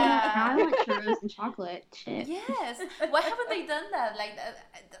 $10. Yeah. I want churros and chocolate. Shit. Yes. Why haven't they done that? Like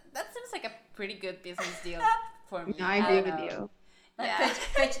that seems like a pretty good business deal for me. No, I agree don't with know. you. Yeah.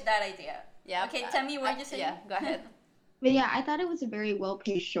 Pitch that idea. Yeah. Okay, tell me what you say. Yeah, go ahead. But yeah, I thought it was a very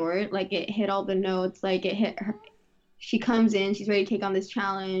well-paced short. Like it hit all the notes. Like it hit her. She comes in, she's ready to take on this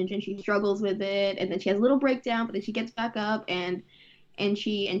challenge, and she struggles with it, and then she has a little breakdown, but then she gets back up and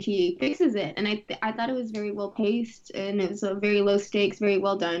she fixes it. And I thought it was very well-paced, and it was a very low stakes, very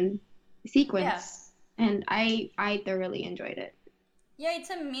well done sequence. And I thoroughly enjoyed it. Yeah,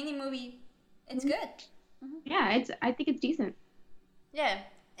 it's a mini movie. It's good. Yeah, I think it's decent. Yeah.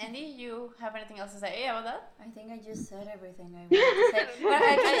 Andy, you have anything else to say about that? I think I just said everything I wanted to say. But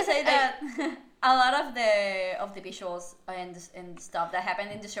I can say that a lot of the visuals and stuff that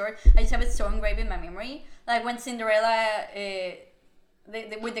happened in the short, I just have it so engraved in my memory. Like when Cinderella,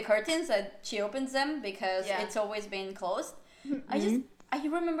 with the curtains that she opens them because Yeah. it's always been closed. I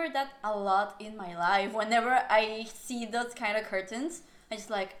remember that a lot in my life. Whenever I see those kind of curtains, I just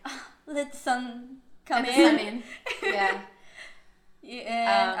like let the sun come Let in. the sun in. Yeah.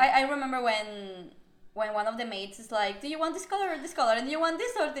 And I remember when one of the mates is like, do you want this color or this color? And do you want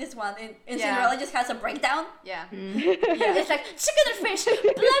this or this one? And Yeah. Cinderella just has a breakdown. Yeah. It's like chicken or fish,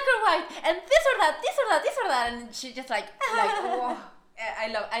 black or white, and this or that, this or that, this or that, and she just like whoa.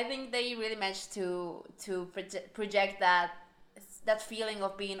 I think they really managed to project that feeling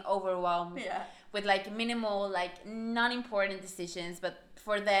of being overwhelmed Yeah. with like minimal, like non-important decisions, but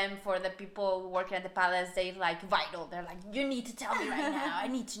for them, for the people working at the palace, they're like vital. They're like, you need to tell me right now. I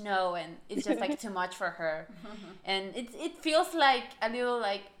need to know, and it's just like too much for her. And it feels like a little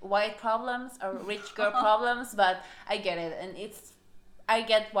like white problems or rich girl problems, but I get it, and I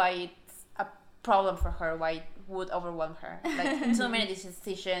get why it's a problem for her. Why it would overwhelm her, like too many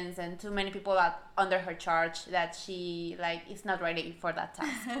decisions and too many people under her charge that she like is not ready for that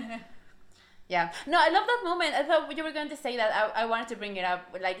task. Yeah. No, I love that moment. I thought you were going to say that. I wanted to bring it up.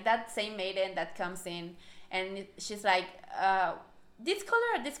 Like that same maiden that comes in and she's like, this color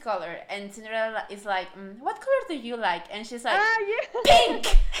or this color? And Cinderella is like, what color do you like? And she's like, pink!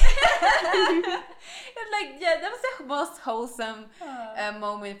 And like, yeah, that was the most wholesome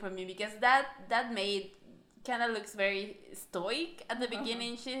moment for me because that maid kind of looks very stoic at the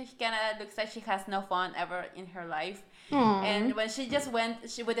beginning. She kind of looks like she has no fun ever in her life. And when she just went,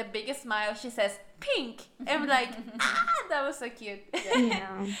 with the biggest smile, she says, pink. And I'm like, that was so cute.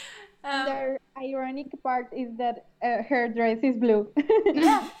 Yeah. The ironic part is that her dress is blue.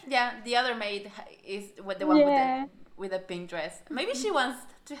 Yeah, the other maid is the one with the pink dress. Maybe she wants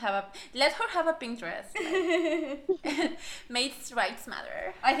to let her have a pink dress. Maids' rights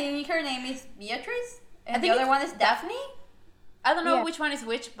matter. I think her name is Beatrice, and I the think other it's one is Daphne. I don't know Yeah. which one is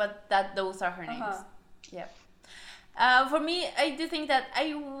which, but those are her names. Uh-huh. Yeah. For me, I do think that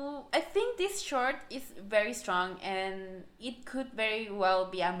I think this short is very strong, and it could very well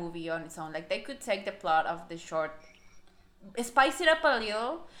be a movie on its own. Like they could take the plot of the short, spice it up a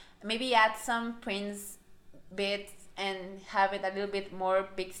little, maybe add some Prince bits, and have it a little bit more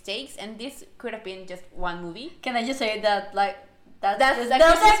big stakes. And this could have been just one movie. Can I just say that like that's That's the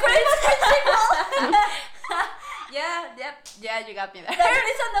Christmas Christmas sequel? Yeah, you got me there. There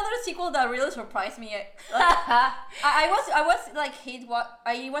is another sequel that really surprised me. I was like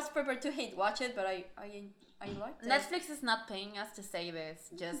I was prepared to hate watch it, but I liked it. Netflix is not paying us to say this,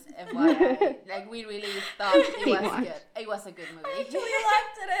 just FYI. Like we really thought it was What? good. It was a good I movie. actually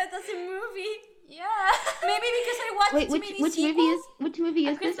liked it as a movie. Yeah. Maybe because I watched Wait, too many which sequels. movie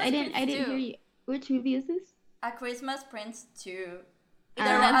is this? Christmas I didn't Prince hear 2. you. Which movie is this? A Christmas Prince 2. It's a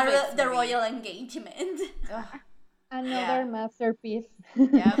Netflix The movie. royal engagement. Ugh. Another masterpiece.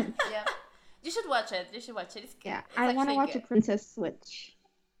 Yeah. You should watch it. It's good. Yeah, It's I want to actually watch good. A Princess Switch.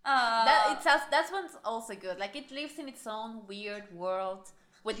 That one's also good. Like it lives in its own weird world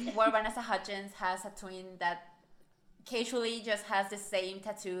where Vanessa Hudgens has a twin that casually just has the same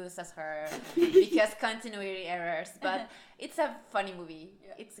tattoos as her because continuity errors. But it's a funny movie.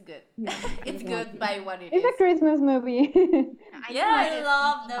 It's good. It's good by what it is. It's a Christmas movie. I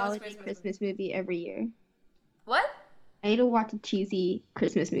love those holiday Christmas movie every year. What? I need to watch a cheesy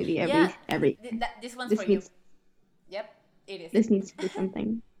Christmas movie Yeah. every. This one's This for you. needs Yep, it is. this needs to be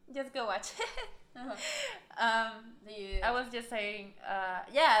something. Just go watch. Do you... I was just saying,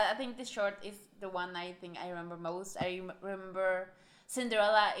 yeah, I think this short is the one I think I remember most. I remember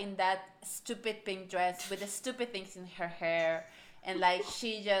Cinderella in that stupid pink dress with the stupid things in her hair, and like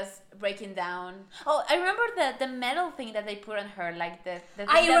she just breaking down. Oh, I remember the metal thing that they put on her, like the thing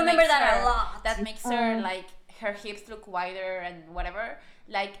I remember makes that her, a lot. That makes her like her hips look wider and whatever.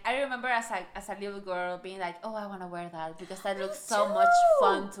 Like I remember as a little girl being like, oh, I want to wear that because that looks so much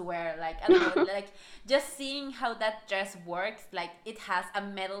fun to wear. Like I don't know, like just seeing how that dress works, like it has a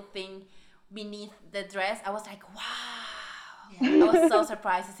metal thing beneath the dress. I was like, wow. I was so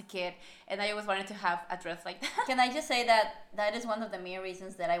surprised as a kid, and I always wanted to have a dress like that. Can I just say that is one of the main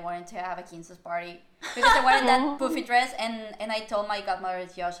reasons that I wanted to have a Quinceañeras party, because I wanted that poofy dress, and I told my godmother,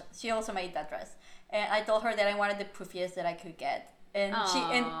 she also made that dress, and I told her that I wanted the poofiest that I could get, and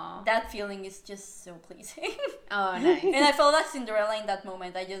and that feeling is just so pleasing. Oh, nice. And I felt like Cinderella in that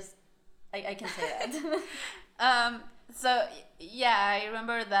moment. I can say that. So yeah, I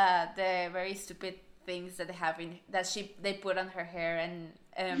remember the very stupid things that they have they put on her hair, and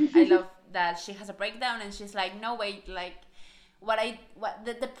I love that she has a breakdown and she's like, no wait, like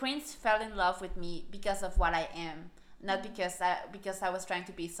the prince fell in love with me because of what I am, not because I was trying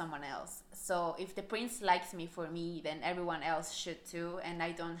to be someone else. So if the prince likes me for me, then everyone else should too, and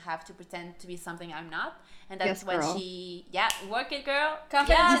I don't have to pretend to be something I'm not. And that's when she work it, girl,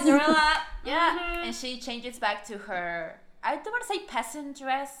 Confident Cinderella. And she changes back to her, I don't want to say peasant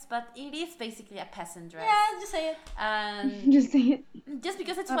dress, but it is basically a peasant dress. Yeah, just say it. And Just say it. just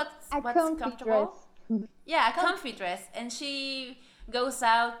because it's what's comfortable. Dress. Yeah, a comfy dress. And she goes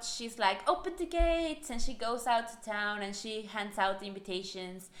out, she's like, open the gates, and she goes out to town and she hands out the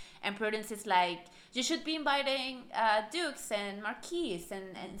invitations, and Prudence is like, you should be inviting dukes and marquis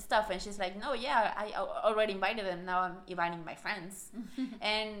and stuff, and she's like, no, yeah, I already invited them, now I'm inviting my friends.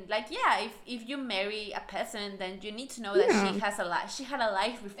 And like, yeah, if you marry a peasant, then you need to know that she had a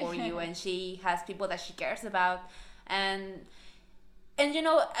life before you, and she has people that she cares about. And you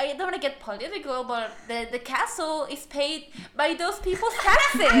know, I don't want to get political, but the castle is paid by those people's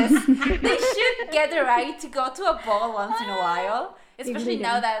taxes. They should get the right to go to a ball once in a while, especially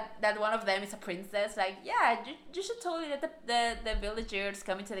now that one of them is a princess. Like, yeah, you should totally let the villagers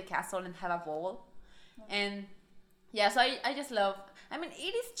come into the castle and have a ball. And yeah, so I just love, I mean,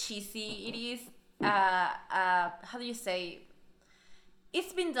 it is cheesy. It is, how do you say,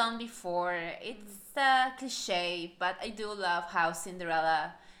 it's been done before. It's a cliche, but I do love how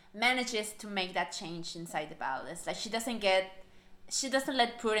Cinderella manages to make that change inside the palace. Like she doesn't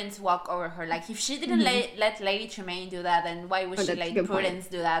let Prudence walk over her. Like if she didn't let Lady Tremaine do that, then why would she let Prudence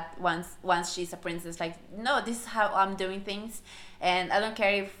do that once she's a princess? Like, no, this is how I'm doing things, and I don't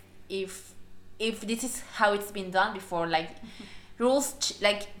care if this is how it's been done before. Like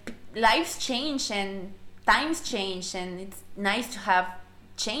lives change and times change, and it's nice to have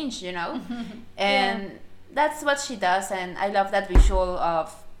change, you know. And that's what she does, and I love that visual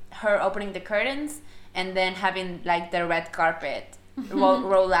of her opening the curtains and then having like the red carpet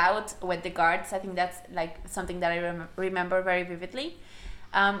roll out with the guards. I think that's like something that I remember very vividly.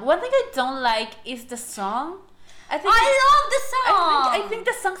 One thing I don't like is the song. I love the song. I think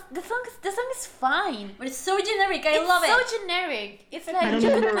the song is fine, but it's so generic. I love it. It's so generic. It's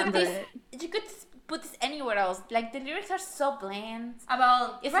like you could put this anywhere else. Like the lyrics are so bland.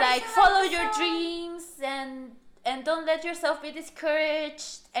 It's like follow your dreams and don't let yourself be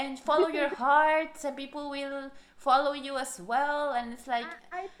discouraged, and follow your heart and people will follow you as well. And it's like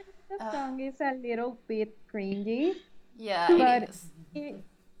I think the song is a little bit cringy. Yeah, but it is.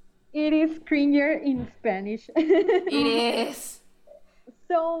 It is cringier in Spanish. It is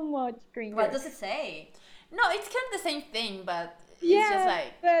so much cringier. What does it say? No, it's kind of the same thing, but it's yeah, just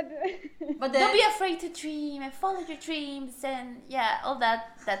like, but don't be afraid to dream and follow your dreams and all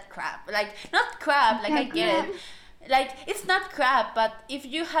that crap. Like, not crap, like I get it. Like, it's not crap, but if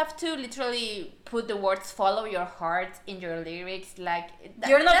you have to literally put the words follow your heart in your lyrics, like,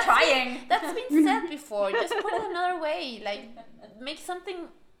 you're not trying. That's been said before. Just put it another way. Like, make something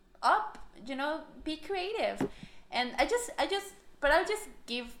up, you know, be creative. And I'll just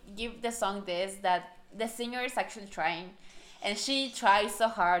give the song this, that the singer is actually trying. And she tries so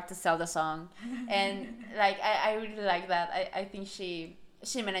hard to sell the song, and like I really like that. I think she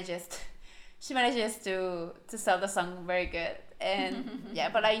manages she manages to sell the song very good. And yeah,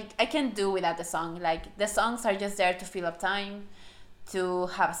 but I can do without the song. Like the songs are just there to fill up time, to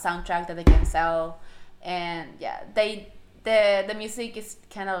have a soundtrack that they can sell, and yeah, the music is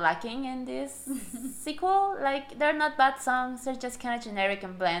kind of lacking in this sequel. Like they're not bad songs, they're just kind of generic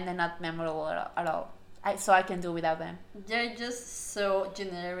and bland and not memorable at all. So I can do without them. They're just so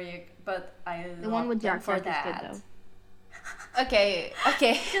generic, but I The love one with them Jack for Black is good that. though. Okay.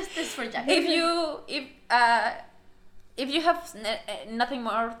 Just this for Jack. If you have nothing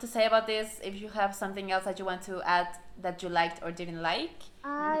more to say about this, if you have something else that you want to add that you liked or didn't like,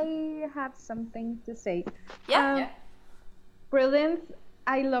 I have something to say. yeah. Yeah. Prudence,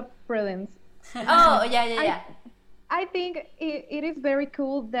 I love Prudence. Oh yeah. I think it is very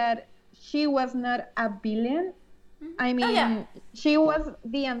cool that she was not a villain. I mean, yeah. she was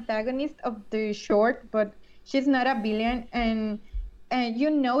the antagonist of the short, but she's not a villain. And you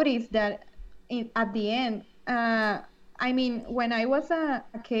notice that at the end, I mean, when I was a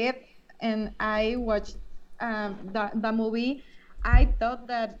kid and I watched the movie, I thought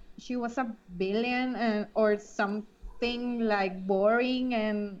that she was a villain or something like boring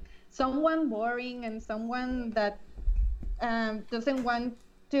and someone that doesn't want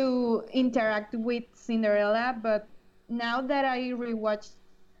to interact with Cinderella. But now that I rewatched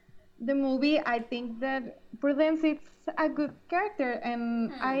the movie, I think that Prudence is a good character,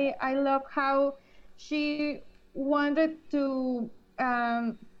 and I love how she wanted to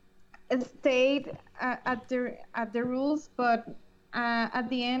stay at the rules, but at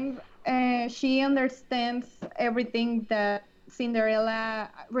the end she understands everything that Cinderella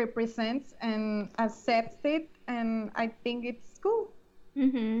represents and accepts it, and I think it's cool.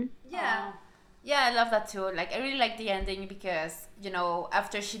 Mm-hmm. Yeah. Yeah, I love that too. Like, I really like the ending because, you know,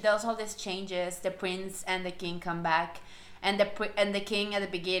 after she does all these changes, the prince and the king come back, and the king at the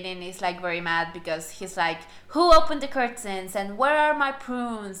beginning is like very mad because he's like, "Who opened the curtains? And where are my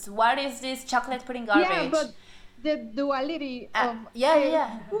prunes? What is this chocolate pudding garbage?" Yeah, but the duality of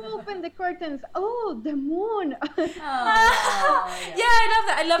yeah. who opened the curtains? Oh, the moon. Yeah, I love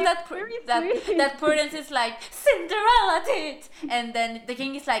that. I love that very that sweet. that Prudence is like, "Cinderella did," and then the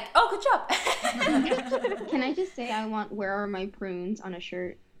king is like, "Oh, good job." Can I just say I want "Where Are My Prunes" on a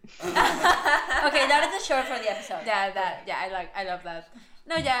shirt? Okay, that is the short for the episode. I love that.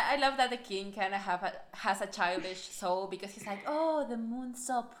 No, yeah, I love that the king kind of has a childish soul because he's like, "Oh, the moon's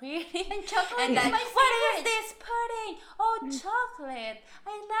so pretty." And chocolate And is like, my "What is favorite." this pudding? Oh, chocolate.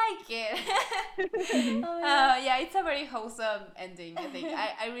 I like it. Yeah, it's a very wholesome ending, I think.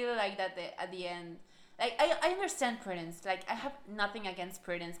 I really like that at the end. Like, I understand Prudence. Like, I have nothing against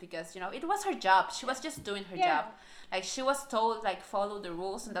Prudence because, you know, it was her job. She was just doing her job. Like, she was told, like, follow the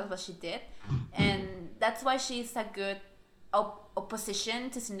rules, and that's what she did. And that's why she's a good opposition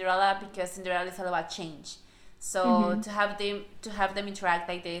to Cinderella, because Cinderella is all about change. So to have them interact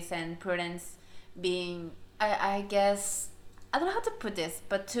like this, and Prudence being, I guess, I don't know how to put this,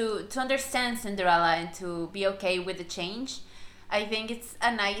 but to understand Cinderella and to be okay with the change, I think it's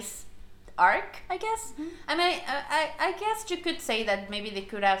a nice arc, I guess. I mean, I guess you could say that maybe they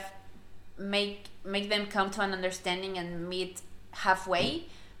could have make them come to an understanding and meet halfway,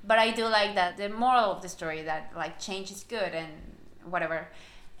 but I do like that the moral of the story, that like change is good and whatever.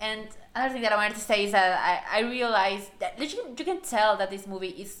 And another thing that I wanted to say is that I realized that you can tell that this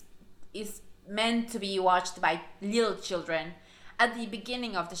movie is meant to be watched by little children at the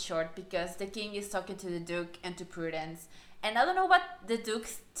beginning of the short, because the king is talking to the Duke and to Prudence, and I don't know what the Duke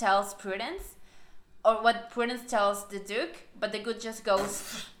tells Prudence or what Prudence tells the Duke, but the Duke just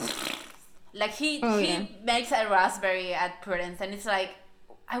goes like he makes a raspberry at Prudence, and it's like,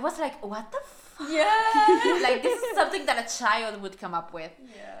 I was like, what the fuck? Yeah. Like, this is something that a child would come up with.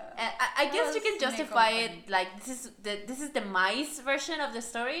 Yeah. And I guess you can That's justify funny. it like this is the mice version of the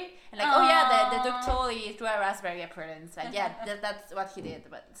story, and like, oh yeah, the Duke totally threw a raspberry at Prudence. Like, yeah, that's what he did.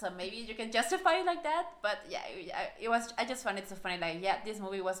 But so maybe you can justify it like that. But yeah, it was. I just found it so funny. Like, yeah, this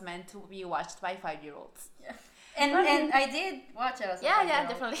movie was meant to be watched by 5-year-olds. Yeah. And I did watch it as a Yeah, 5-year-old.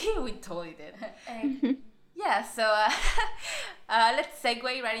 definitely, we totally did. And Yeah, so let's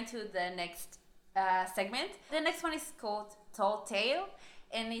segue right into the next segment. The next one is called Tall Tale,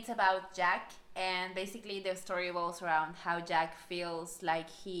 and it's about Jack. And basically, the story revolves around how Jack feels like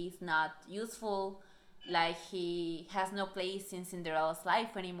he's not useful, like he has no place in Cinderella's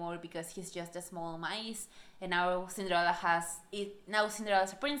life anymore because he's just a small mice. And now Cinderella's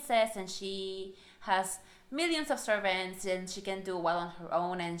a princess, and she has millions of servants, and she can do well on her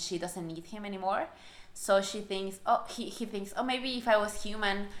own, and she doesn't need him anymore. So she thinks, he thinks, maybe if I was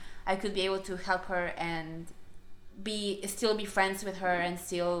human, I could be able to help her and still be friends with her and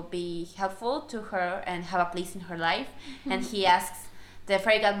still be helpful to her and have a place in her life. And he asks the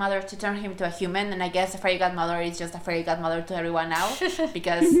fairy godmother to turn him to a human, and I guess the fairy godmother is just a fairy godmother to everyone now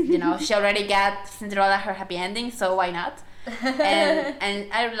because she already got Cinderella her happy ending, so why not? and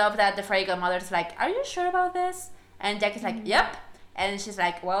I love that the fairy godmother's like, are you sure about this? And Jack is like, yep. And she's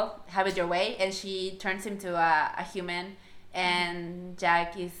like, well, have it your way. And she turns him to a human, and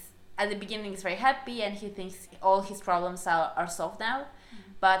Jack is at the beginning is very happy and he thinks all his problems are solved now.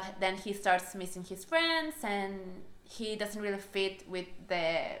 But then he starts missing his friends and he doesn't really fit with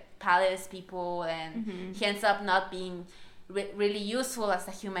the palace people, and he ends up not being really useful as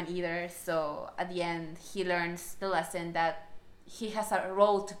a human either. So at the end, he learns the lesson that he has a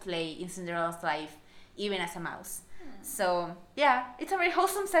role to play in Cinderella's life, even as a mouse. So yeah, it's a very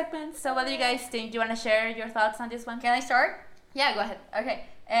wholesome segment. So what do you guys think? Do you want to share your thoughts on this one? Can I start? Yeah, go ahead. Okay.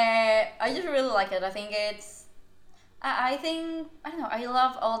 I just really like it. I think it's... I think... I don't know. I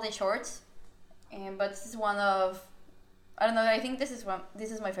love all the shorts. But this is one of... I don't know. I think this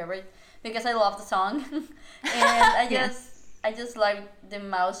is my favorite because I love the song. And I just like the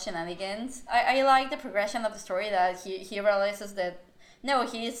mouse shenanigans. I like the progression of the story that he realizes that no,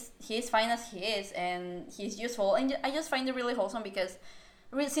 he's fine as he is and he's useful. And I just find it really wholesome because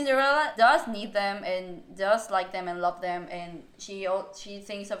Cinderella does need them and does like them and love them, and she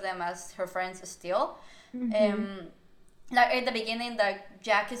thinks of them as her friends still. Like at the beginning, like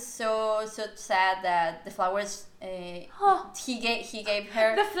Jack is so sad that the flowers he gave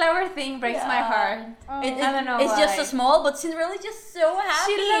her. The flower thing breaks my heart. I don't know it's why. just so small, but Cinderella is just so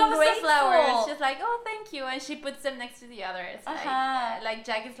happy. She loves and the grateful. flowers. She's like, oh, thank you, and she puts them next to the others. Like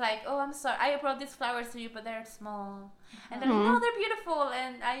Jack is like, oh, I'm sorry, I brought these flowers to you, but they're small. And they're like, no, they're beautiful.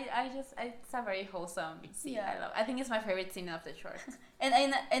 And it's a very wholesome scene. Yeah. I think it's my favorite scene of the short. And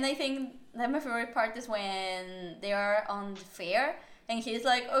I think that my favorite part is when they are on the fair and he's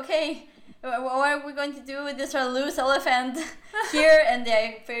like, okay, what are we going to do with this loose elephant here? And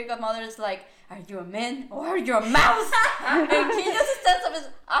the fairy godmother is like, are you a man or are you a mouse? And he just stands up and says,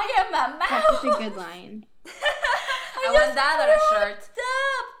 I am a mouse. That's such a good line. I want that on a shirt.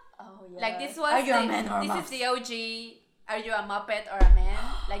 Oh yeah. Like this Are was you a man or a this mouse? is the OG. Are you a Muppet or a man?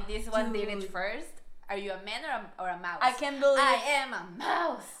 Like this one did it Dude. first. Are you a man or a mouse? I can't believe I am a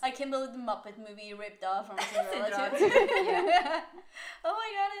mouse. I can't believe the Muppet movie ripped off from Cinderella Cinderella too. too. Yeah. Oh my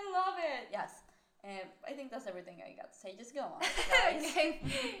god, I love it. Yes. I think that's everything I got to say. Just go on, guys.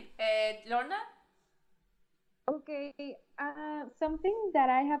 Okay. Lorna? Okay, something that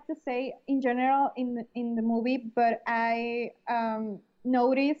I have to say in general in the movie, but I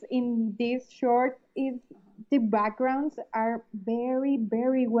notice in this short is the backgrounds are very,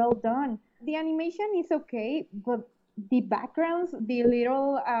 very well done. The animation is okay, but the backgrounds, the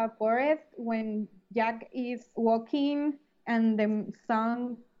little forest when Jack is walking and the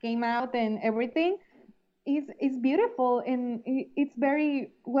sun came out and everything is beautiful and it's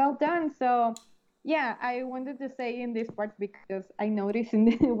very well done. So yeah, I wanted to say in this part because I noticed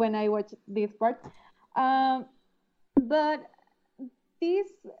when I watched this part. But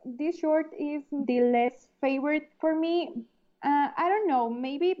this short is the less favorite for me. I don't know,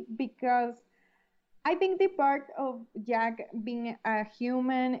 maybe because I think the part of Jack being a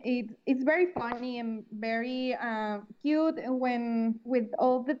human it's very funny and very cute when with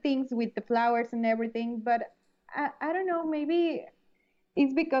all the things with the flowers and everything. But I don't know, maybe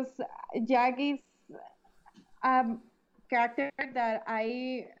it's because Jack is a character that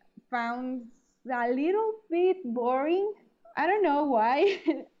I found a little bit boring. I don't know why.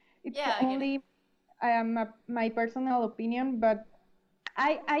 It's only my personal opinion, but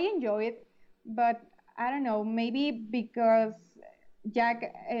I enjoy it. But I don't know, maybe because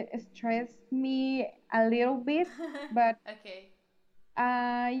Jack stressed me a little bit. But Okay.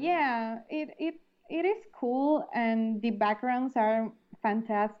 yeah, it is cool, and the backgrounds are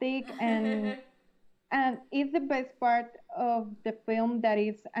fantastic, and it's the best part of the film that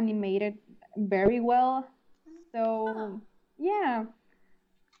is animated very well. So yeah,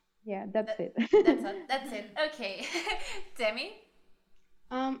 that's it. That's it. Okay. Demi?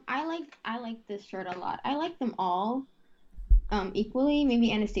 I like this short a lot. I like them all equally.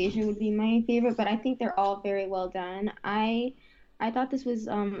 Maybe Anastasia would be my favorite, but I think they're all very well done. I thought this was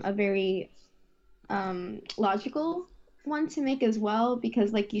a very logical one to make as well,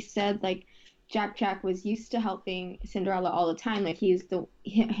 because like you said, like Jack was used to helping Cinderella all the time. Like he's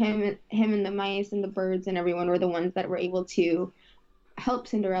him and the mice and the birds and everyone were the ones that were able to help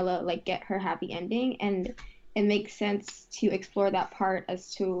Cinderella like get her happy ending, and it makes sense to explore that part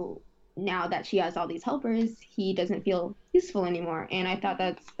as to now that she has all these helpers, he doesn't feel useful anymore. And I thought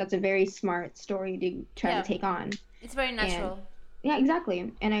that's a very smart story to try Yeah. to take on. It's very natural. Yeah,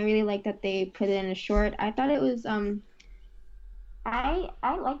 exactly. And I really like that they put it in a short. I thought it was I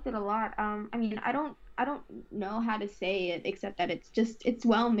liked it a lot. I mean, I don't know how to say it except that it's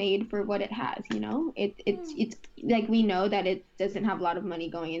well made for what it has, you know? It's like we know that it doesn't have a lot of money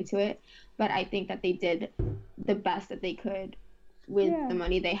going into it, but I think that they did the best that they could with the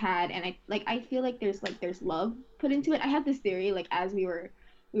money they had, and I feel like there's love put into it. I had this theory like as we were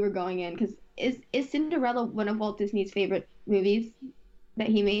going in, because is Cinderella one of Walt Disney's favorite movies that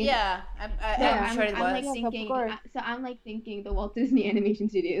he made? Yeah, I'm sure it was. Like thinking, I'm like thinking the Walt Disney Animation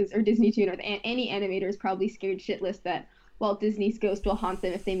Studios or Disney Toon or any animator is probably scared shitless that Walt Disney's ghost will haunt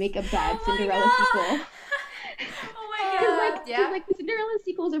them if they make a bad Cinderella sequel. Oh my god! Because like the Cinderella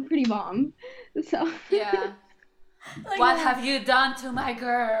sequels are pretty bomb. So yeah. Like, what have you done to my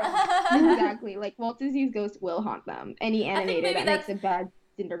girl? Exactly. Like Walt Disney's ghost will haunt them. Any animator that makes a bad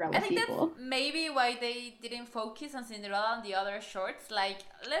Cinderella sequel. I think that's maybe why they didn't focus on Cinderella and the other shorts. Like,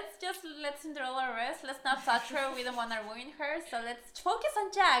 let's just let Cinderella rest. Let's not touch her. We don't want to ruin her. So let's focus on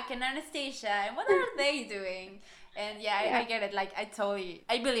Jack and Anastasia. And what are they doing? And I get it. Like,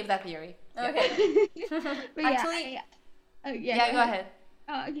 I believe that theory. Okay. But actually, go ahead.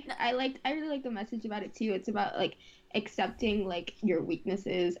 I really like the message about it too. It's about like accepting like your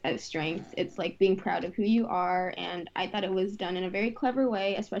weaknesses as strengths. It's like being proud of who you are, and I thought it was done in a very clever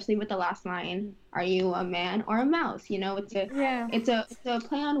way, especially with the last line, "Are you a man or a mouse?" You know, it's a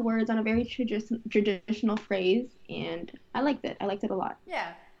play on words on a very traditional phrase, and I liked it. I liked it a lot.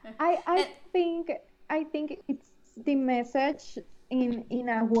 Yeah. I think it's the message in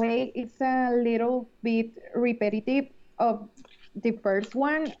a way it's a little bit repetitive of the first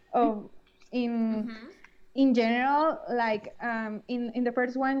one of in general, like in the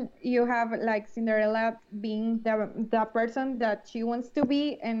first one you have like Cinderella being the person that she wants to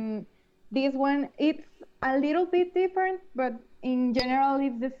be, and this one it's a little bit different, but in general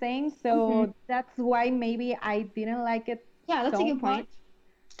it's the same, so that's why maybe I didn't like it. Yeah, that's so a good point.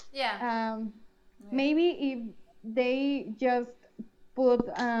 Yeah. Maybe if they just put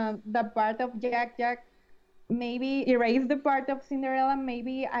the part of Jack, maybe erase the part of Cinderella,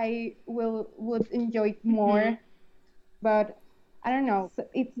 maybe I would enjoy it more. But I don't know. So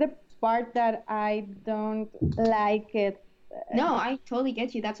it's the part that I don't like it. No, I totally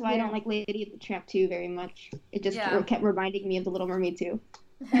get you. That's why I don't like Lady and the Tramp 2 very much. It just kept reminding me of The Little Mermaid 2.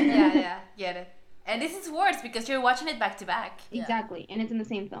 Get it. And this is worse because you're watching it back to back. Exactly, and it's in the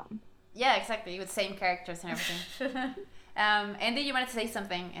same film. Yeah, exactly, with same characters and everything. Andy, you wanted to say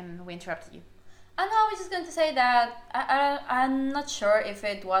something and we interrupted you. I was just going to say that I'm not sure if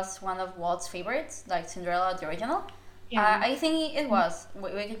it was one of Walt's favorites, like Cinderella, the original. Yeah. I think it was.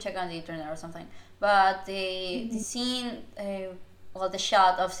 We can check on the internet or something. But the scene, the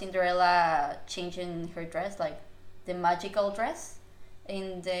shot of Cinderella changing her dress, like the magical dress,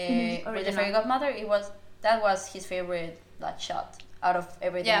 in the with the fairy godmother, that was his favorite shot out of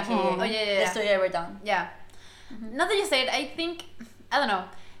everything the studio ever done. Yeah. Now that you say it, I think I don't know.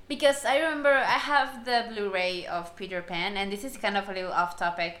 Because I remember I have the Blu-ray of Peter Pan, and this is kind of a little off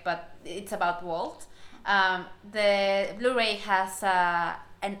topic, but it's about Walt. The Blu-ray has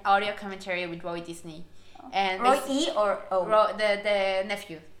an audio commentary with Roy Disney. And Roy E. or O? The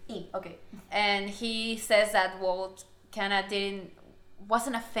nephew. E, okay. And he says that Walt kind of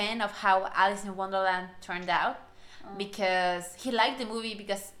wasn't a fan of how Alice in Wonderland turned out, because he liked the movie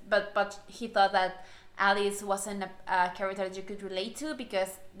but he thought that Alice wasn't a character that you could relate to,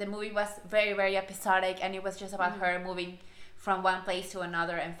 because the movie was very, very episodic, and it was just about her moving from one place to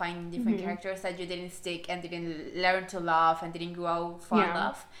another and finding different characters that you didn't stick and didn't learn to love and didn't grow fond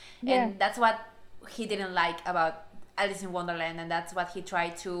of. And that's what he didn't like about Alice in Wonderland, and that's what he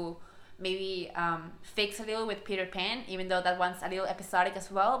tried to maybe fix a little with Peter Pan, even though that one's a little episodic as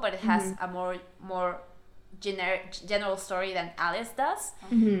well, but it has a more general story than Alice does.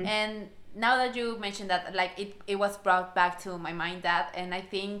 And now that you mentioned that, like it was brought back to my mind and I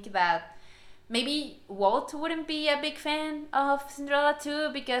think that maybe Walt wouldn't be a big fan of Cinderella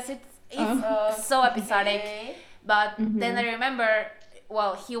 2 because it's so episodic. Okay. But then I remember,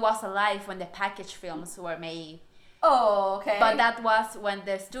 he was alive when the package films were made. Oh, okay. But that was when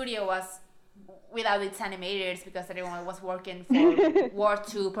the studio was without its animators, because everyone was working for War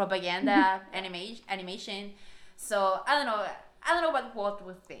II propaganda animation. So I don't know what Walt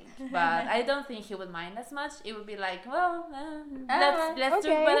would think, but I don't think he would mind as much. It would be like, let's do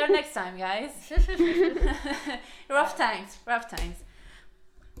better next time, guys. Rough times.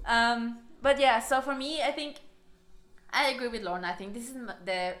 But yeah, so for me, I think I agree with Lorna. I think this is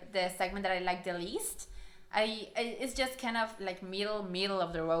the segment that I like the least. It's just kind of like middle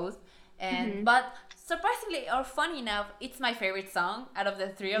of the road, and but surprisingly or funny enough, it's my favorite song out of the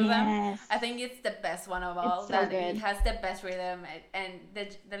three of them. I think it's the best one of all. It's so good. It has the best rhythm, and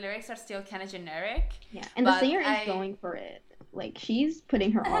the lyrics are still kind of generic. Yeah, and the singer is going for it. Like, she's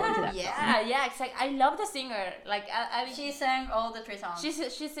putting her all into that song. Yeah, exactly. I love the singer. Like, she sang all the 3 songs.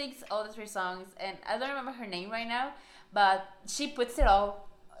 She sings all the 3 songs, and I don't remember her name right now, but she puts it all.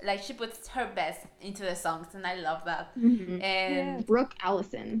 Like, she puts her best into the songs, and I love that. And Brooke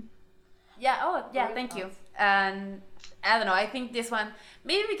Allison. Yeah. Oh, yeah. Thank you. And I don't know. I think this one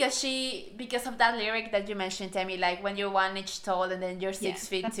maybe because of that lyric that you mentioned, Tammy. Like, when you're 1 inch tall and then you're 6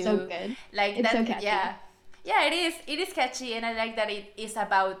 feet that's too. So good. Like it's that. So catchy. Yeah. It is. It is catchy, and I like that it is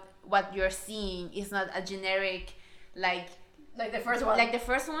about what you're seeing. It's not a generic like the first one. Like the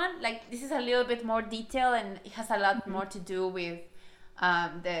first one. Like, this is a little bit more detail, and it has a lot more to do with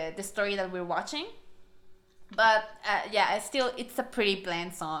the story that we're watching. But it's a pretty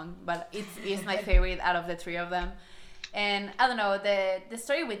bland song, but it's my favorite out of the 3 of them. And I don't know, the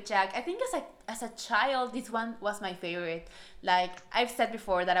story with Jack, I think as a child, this one was my favorite. Like, I've said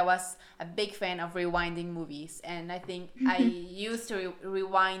before that I was a big fan of rewinding movies, and I think I used to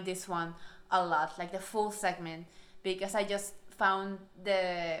rewind this one a lot, like the full segment, because I just found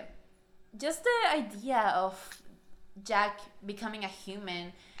the idea of Jack becoming a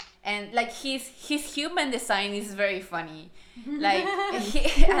human, and like his human design is very funny. Like,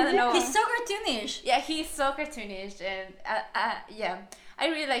 I don't know. He's so cartoonish. Yeah, he's so cartoonish, and I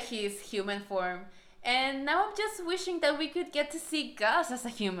really like his human form. And now I'm just wishing that we could get to see Gus as a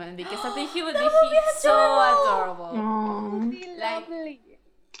human, because I think he would be so adorable. Like, lovely.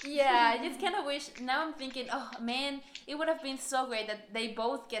 yeah, I just kind of wish. Now I'm thinking, oh man, it would have been so great that they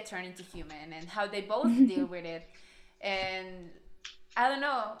both get turned into human, and how they both deal with it. And I don't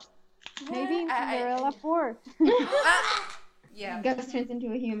know. Maybe in Cinderella 4. Yeah. Gus turns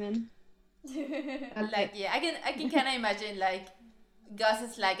into a human. Like, yeah, I can kind of imagine, like, Gus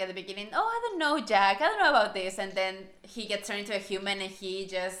is like at the beginning, oh, I don't know, Jack, I don't know about this, and then he gets turned into a human, and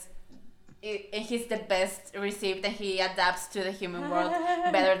he's the best received, and he adapts to the human world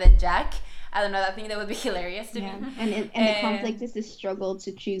better than Jack. I don't know, I think that would be hilarious to me. And the conflict is the struggle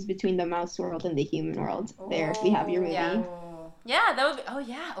to choose between the mouse world and the human world. There, we have your movie. Yeah, that would be. Oh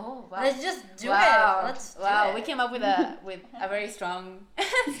yeah. Oh wow. Let's just do it. Let's do it. We came up with a very strong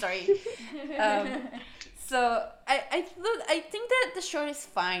story. So I think that the short is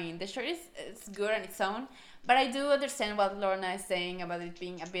fine. The short is good on its own, but I do understand what Lorna is saying about it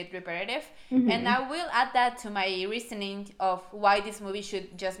being a bit repetitive, and I will add that to my reasoning of why this movie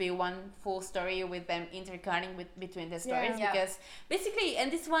should just be one full story with them intercutting between the stories, because basically,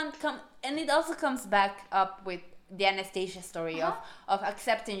 and this one and it also comes back up with the Anastasia story of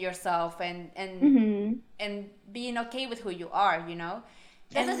accepting yourself and being okay with who you are, you know.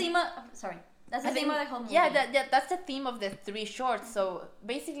 That's the theme of, that's the theme of the whole movie. Yeah, that's the theme of the 3 shorts. So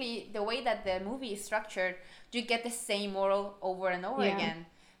basically, the way that the movie is structured, you get the same moral over and over again.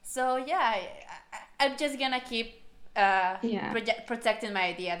 So yeah, I'm just gonna keep protecting my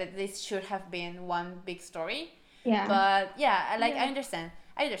idea that this should have been one big story. Yeah. But yeah, I understand.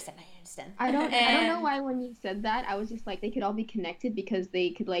 I don't know why when you said that, I was just like, they could all be connected because they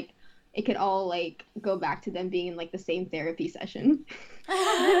could like, it could all like go back to them being in like the same therapy session.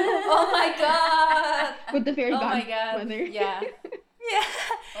 Oh my god! With the fairy godmother. Oh my god! Yeah.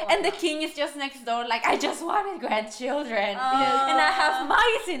 And the king is just next door, like, I just wanted grandchildren, and I have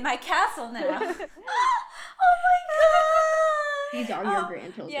mice in my castle now. Oh my god! These are your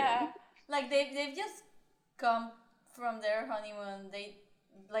grandchildren. Yeah, like they've just come from their honeymoon. They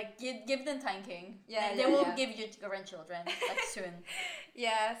like give them thanking. Yeah, they will give you grandchildren like soon.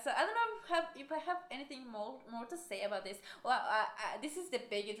 Yeah, so I don't know if I have anything more to say about this. Well, this is the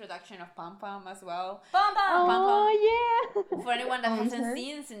big introduction of Pom Pom as well. Pom Pom. Oh yeah. For anyone that hasn't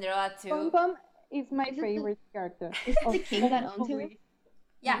seen Cinderella 2, Pom Pom is my favorite character. Is it the king that owns her?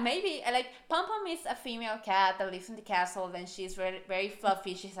 Yeah, maybe. Like, Pom Pom is a female cat that lives in the castle, and she's very, very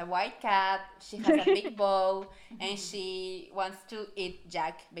fluffy. She's a white cat. She has a big bow, and she wants to eat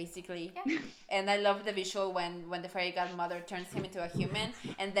Jack, basically. Yeah. And I love the visual when the fairy godmother turns him into a human,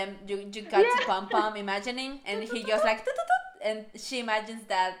 and then you cut to Pom Pom imagining, and he goes like, toot, toot, toot, and she imagines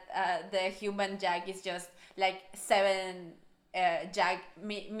that the human Jack is just like 7...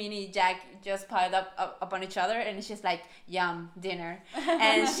 mini Jack just piled up upon each other, and she's like, yum, dinner.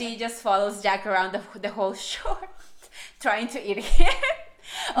 And she just follows Jack around the whole shore trying to eat him.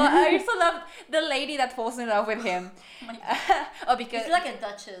 Oh, I also love the lady that falls in love with him. Oh, because It's like a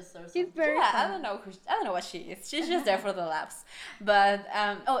duchess or something. She's very yeah, I fun. don't know I don't know what she is. She's just there for the laughs. But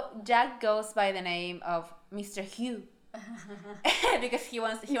Jack goes by the name of Mr. Hugh because he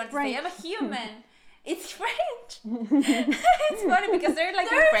wants to say I'm a human. It's French. It's funny because they're like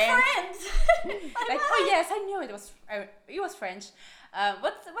They're friends. friends. Like, oh yes, I knew it was French.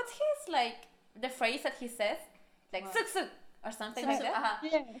 What's his like the phrase that he says like What? suk suk or something Suk like suk, that? uh-huh.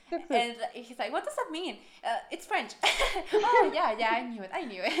 Yeah, suk suk. And he's like, what does that mean? It's French. Oh yeah, I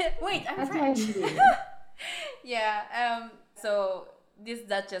knew it. Wait, I'm That's why French. he did. Yeah. So this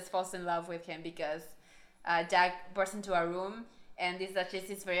Duchess falls in love with him because Jack bursts into a room, and this Duchess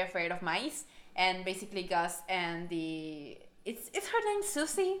is very afraid of mice. And basically, Gus and it's her name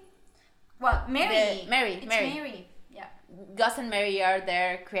Susie. What? Mary. Mary. It's Mary. Mary. Yeah. Gus and Mary are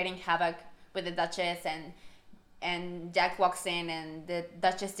there creating havoc with the Duchess, and Jack walks in, and the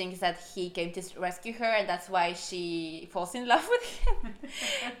Duchess thinks that he came to rescue her, and that's why she falls in love with him.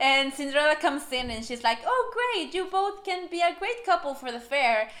 And Cinderella comes in, and she's like, "Oh, great! You both can be a great couple for the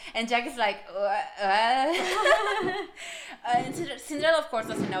fair." And Jack is like, and Cinderella, of course,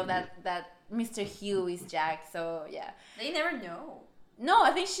 doesn't know that Mr. Hugh is Jack. So yeah. They never know. No,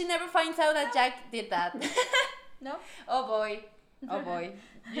 I think she never finds out that Jack did that. No? Oh boy.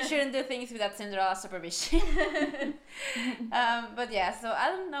 You shouldn't do things without Cinderella supervision. But yeah, so I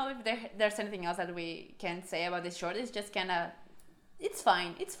don't know if there's anything else that we can say about this short. It's just kind of, it's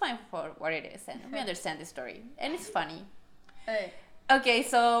fine. It's fine for what it is, and we understand the story, and it's funny. Hey. Okay,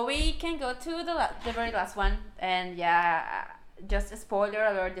 so we can go to the very last one, and yeah, just a spoiler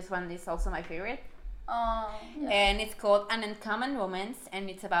alert. This one is also my favorite. Yeah. And it's called An Uncommon Romance, and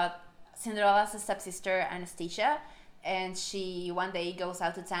it's about Cinderella's stepsister Anastasia, and she one day goes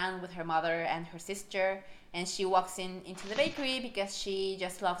out to town with her mother and her sister, and she walks into the bakery because she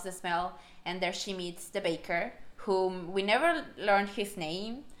just loves the smell, and there she meets the baker, whom we never learned his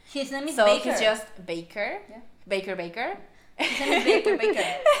name. His name is So Baker. he's just Baker. Yeah. Baker. His name is Baker.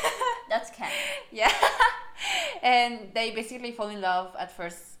 That's cat. Yeah. And they basically fall in love at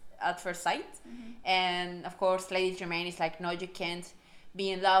first sight. And of course Lady Tremaine is like, no, you can't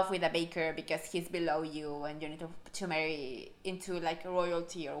be in love with a baker because he's below you, and you need to marry into like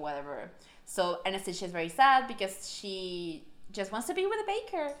royalty or whatever. So Anastasia is very sad because she just wants to be with a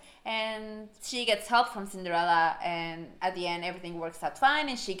baker, and she gets help from Cinderella, and at the end everything works out fine,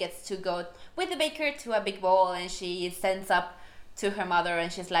 and she gets to go with the baker to a big ball, and she stands up to her mother, and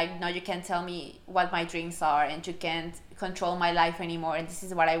she's like, no, you can't tell me what my dreams are, and you can't control my life anymore, and this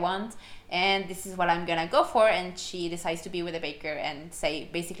is what I want, and this is what I'm gonna go for. And she decides to be with the baker and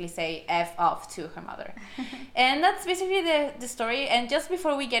basically say F off to her mother. And that's basically the story. And just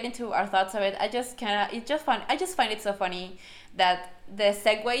before we get into our thoughts of it, I just find it so funny that the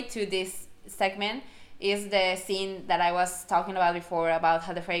segue to this segment is the scene that I was talking about before, about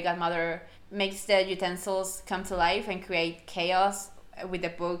how the fairy godmother makes the utensils come to life and create chaos with the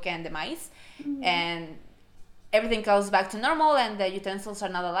book and the mice. And everything goes back to normal, and the utensils are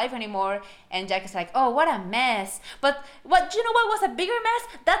not alive anymore, and Jack is like, oh, what a mess. But what, you know what was a bigger mess?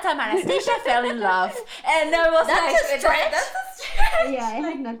 That time Anastasia fell in love. And I was That's a stretch. that's a stretch. Yeah, it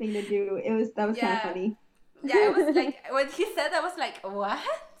had nothing to do. That was kind Yeah. of funny. Yeah, it was like, when he said that, I was like, what?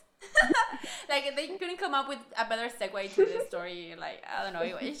 Like, they couldn't come up with a better segue to the story. Like, I don't know,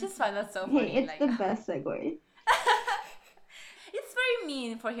 it's just fun. That's so funny. Hey, it's like, the best segue. it's very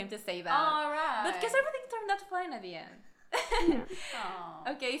mean for him to say that. Alright. But because everything turned out fine at the end. Yeah.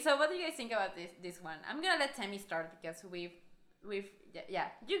 Aw. Okay, so what do you guys think about this one? I'm gonna let Tammy start because we've yeah,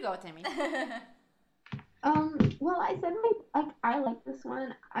 you go, Tammy. Well, I said I like this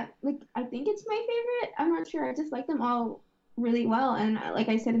one. I think it's my favorite. I'm not sure. I just like them all really well, and like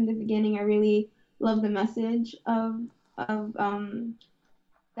I said in the beginning, I really love the message of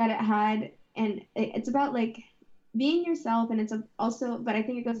that it had, and it's about like being yourself, and it's also, but I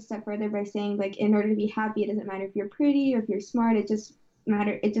think it goes a step further by saying, like, in order to be happy, it doesn't matter if you're pretty or if you're smart. It just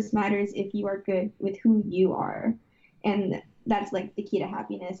matters if you are good with who you are, and that's like the key to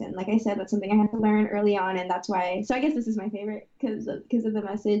happiness. And like I said, that's something I had to learn early on, and that's why. So I guess this is my favorite because of the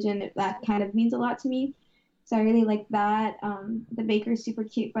message, and that kind of means a lot to me. So I really like that. The baker's super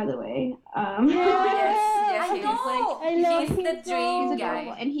cute, by the way. Yes, I he is. know. I love He's the him He's dream so guy.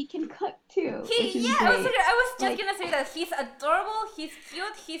 adorable, and he can cook too. He, which is yeah, great. I was just Like- gonna say that he's adorable, he's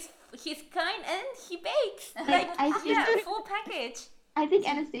cute, he's kind, and he bakes. Like, I think yeah, that- full package. I think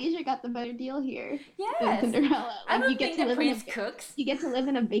Anastasia got the better deal here than Yes. Cinderella. I Like don't you get think to the live in a prince cooks. you get to live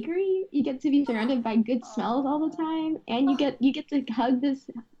in a bakery. You get to be surrounded by good smells all the time, and you get to hug this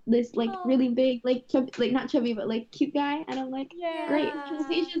like really big like like not chubby but like cute guy, and I'm like, Yeah. great,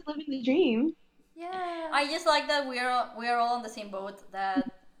 Anastasia's living the dream. Yeah. I just like that we're all on the same boat. That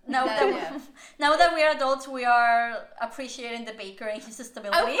now That- that yeah. now that we are adults, we are appreciating the baker and his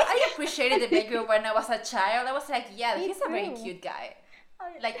stability. I appreciated the baker when I was a child. I was like, yeah, Me he's a very too. cute guy.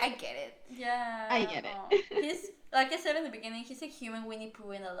 Like, I get it. Yeah, I get it. He's like I said in the beginning. He's a human Winnie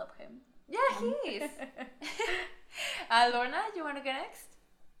Pooh, and I love him. Yeah, he is. Lorna, you want to go next?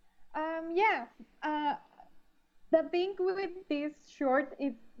 Yeah. The thing with this short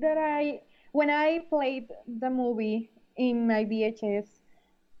is that when I played the movie in my VHS,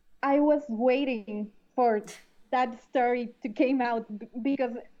 I was waiting for that story to came out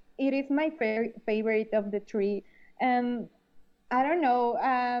because it is my favorite of the three, and I don't know.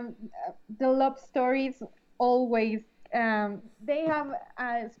 The love stories always they have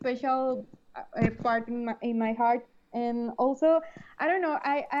a special part in my heart, and also I don't know.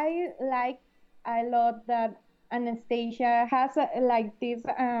 I like a lot that Anastasia has like this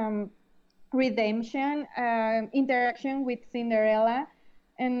redemption interaction with Cinderella.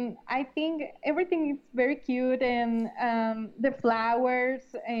 And I think everything is very cute, and the flowers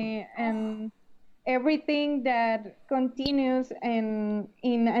and everything that continues in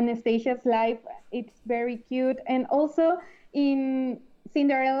Anastasia's life, it's very cute. And also in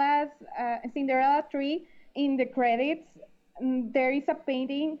Cinderella 3, in the credits, there is a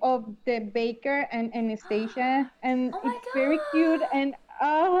painting of the baker and Anastasia, and Oh my it's very cute.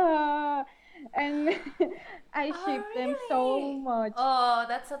 God. And I Oh, ship them so really? much. Oh,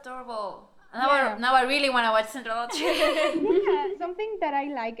 that's adorable. Now, Yeah. now I really want to watch Cinderella too. Yeah, something that I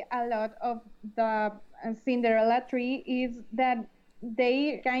like a lot of the Cinderella 3 is that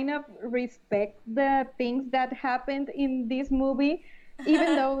they kind of respect the things that happened in this movie,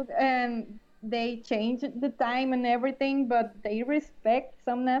 even though they changed the time and everything, but they respect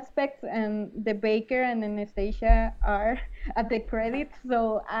some aspects, and the baker and Anastasia are at the credits,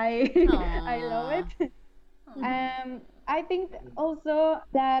 so I love it. I think also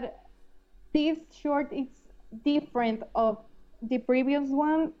that this short is different of the previous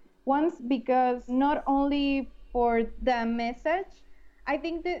ones because not only for the message. I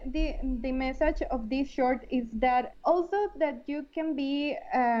think the message of this short is that also that you can be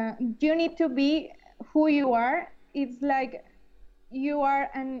you need to be who you are. It's like you are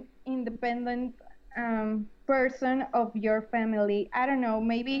an independent person of your family. I don't know,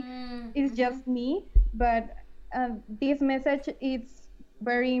 maybe it's just me, but this message is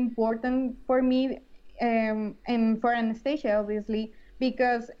very important for me and for Anastasia, obviously,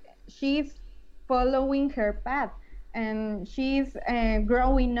 because she's following her path and she's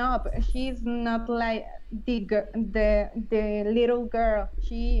growing up. She's not like the little girl.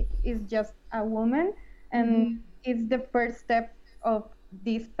 She is just a woman, and it's the first step of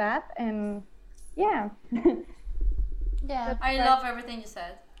this path. And yeah, Yeah. I love everything you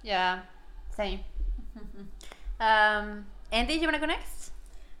said. Yeah. Same. Andy, you wanna go next?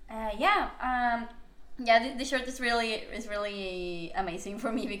 Yeah. The shirt is really amazing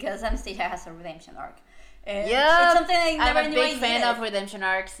for me because Anastasia has a redemption arc. And Yeah. it's something I never I'm a knew big I fan needed. of redemption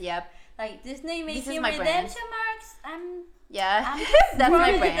arcs. Yep. Like Disney This is making my brand. redemption arcs. Yeah. I'm That's my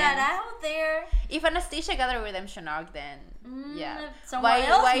throwing brand. that out there. If Anastasia got a redemption arc, then yeah. Someone Why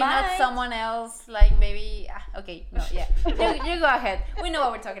else not might. someone else? Like maybe. Okay. No. Yeah. you go ahead. We know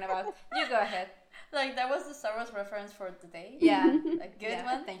what we're talking about. You go ahead. Like that was the Star Wars reference for today. Yeah. A good Yeah,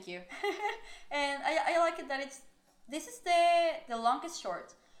 one. Thank you. And I like it that this is the longest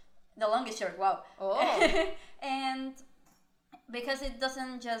short. The longest short, wow. Oh. And because it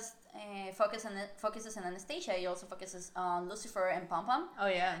doesn't just focuses on Anastasia, it also focuses on Lucifer and Pom Pom. Oh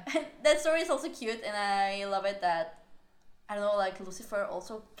yeah. That story is also cute, and I love it that I don't know, like Lucifer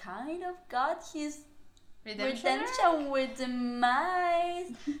also kind of got his redemption with the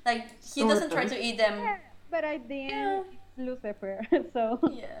mice. Like he doesn't try to eat them. but at the end, it's Lucifer. So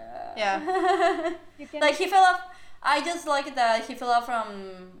Yeah. Yeah. you can Like he fell off. I just like that he fell off from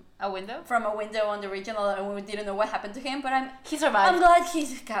A window. a window on the original, and we didn't know what happened to him. But He survived. I'm glad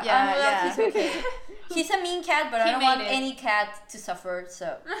he's a cat. Yeah, I'm glad yeah. he's okay. He's a mean cat, but He I don't made want it. any cat to suffer. So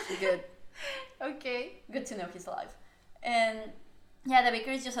good, Okay. good to know he's alive. And yeah, the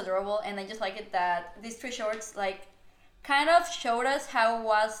baker is just adorable, and I just like it that these three shorts like kind of showed us how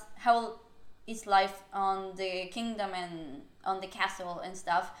is life on the kingdom and on the castle and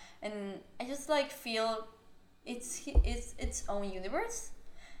stuff. And I just like feel it's its own universe.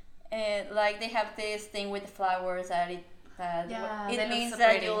 And like they have this thing with the flowers that it But Yeah, it they look means so that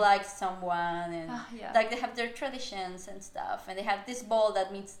pretty. you like someone, and Yeah. like they have their traditions and stuff, and they have this ball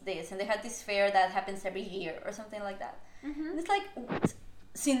that means this, and they have this fair that happens every year or something like that. And it's like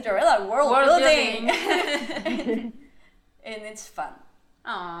Cinderella world building. And it's fun.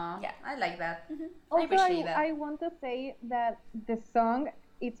 Aw, Yeah. I like that. I Also, appreciate that. I want to say that the song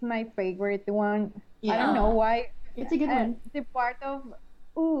is my favorite one. I Yeah. don't know why. It's a good one. The part of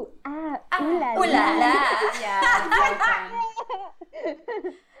ooh Ooh la la la. Yeah, it's so fun.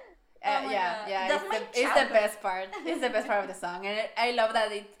 Oh my Yeah, God. yeah, That's my it's the childhood. best part. It's the best part of the song, and I love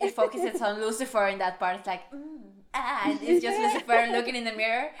that it focuses on Lucifer in that part. It's like, and it's just Lucifer looking in the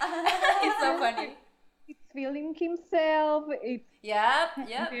mirror. It's so funny. It's feeling himself. It's Yep,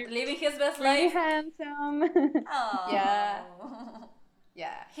 living his best very life. handsome. Oh. Yeah.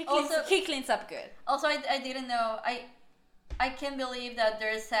 Yeah, Also- he cleans up good. Also, I didn't know. I can't believe that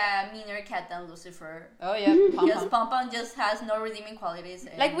there's a meaner cat than Lucifer. Oh yeah, Because Pom-Pom. Pom-Pom just has no redeeming qualities.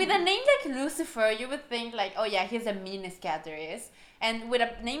 And Like with a name like Lucifer, you would think like, oh yeah, he's the meanest cat there is. And with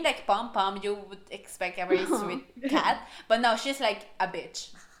a name like Pom-Pom, you would expect a very sweet cat. But no, she's like a bitch.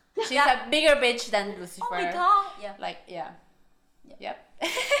 She's a bigger bitch than Lucifer. Oh my god! Yeah. Like, yeah. Yep.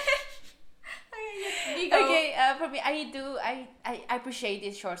 You go. Okay, for me, I appreciate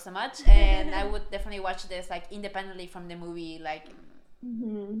this short so much, and I would definitely watch this like independently from the movie. Like,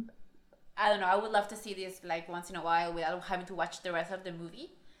 I don't know, I would love to see this like once in a while without having to watch the rest of the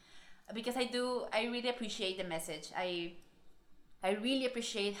movie, because I really appreciate the message. I really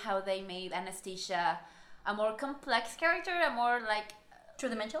appreciate how they made Anastasia a more complex character, a more like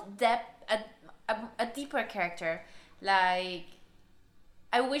Two-dimensional? depth, a deeper character. Like,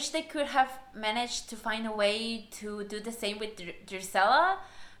 I wish they could have managed to find a way to do the same with Drusilla,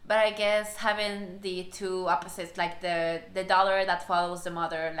 but I guess having the two opposites, like the daughter that follows the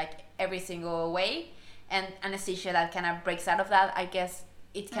mother like every single way, and Anastasia that kind of breaks out of that, I guess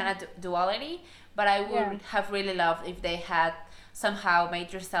it's kind of duality. But I would have really loved if they had somehow made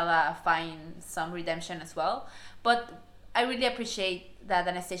Drusilla find some redemption as well. But I really appreciate that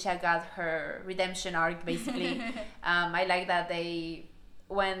Anastasia got her redemption arc, basically. I like that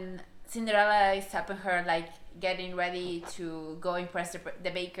when Cinderella is helping her, like, getting ready to go impress the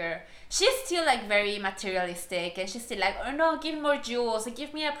baker, she's still, like, very materialistic, and she's still like, oh no, give me more jewels, and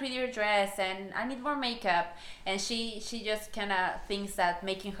give me a prettier dress, and I need more makeup. And she just kind of thinks that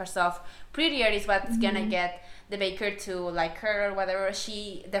making herself prettier is what's gonna get the baker to like her or whatever.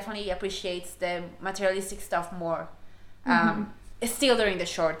 She definitely appreciates the materialistic stuff more. Still during the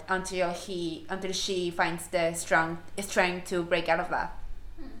short, until she finds the strength to break out of that.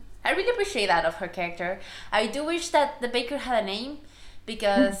 I really appreciate that of her character. I do wish that the baker had a name,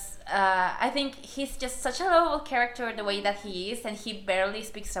 because I think he's just such a lovable character the way that he is, and he barely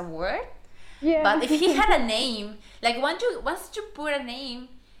speaks a word. Yeah. But if he had a name, like once you put a name,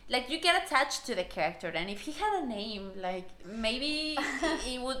 like you get attached to the character. And if he had a name, like maybe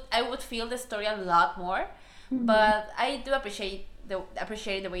I would feel the story a lot more. But I do appreciate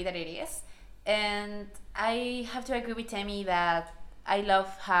the way that it is, and I have to agree with Tammy that I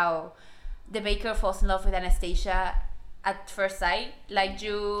love how the baker falls in love with Anastasia at first sight. Like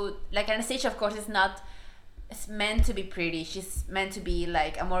Anastasia, of course, is not meant to be pretty. She's meant to be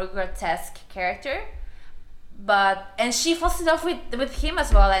like a more grotesque character. And she falls in love with him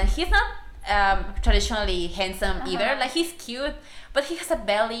as well. And he's not traditionally handsome either. Like, he's cute, but he has a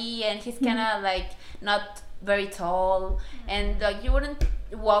belly, and he's kind of like not very tall. And like you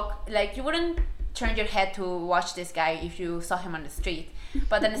wouldn't turn your head to watch this guy if you saw him on the street.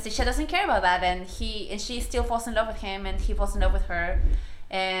 But Anastasia doesn't care about that, and she still falls in love with him, and he falls in love with her.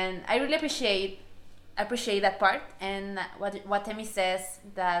 And I really appreciate that part. And what Tammy says,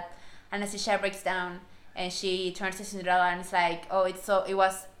 that Anastasia breaks down and she turns to Cinderella and it's like, oh,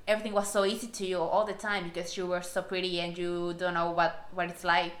 everything was so easy to you all the time because you were so pretty and you don't know what it's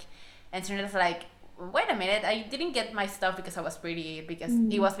like. And Cinderella's like, wait a minute, I didn't get my stuff because I was pretty, because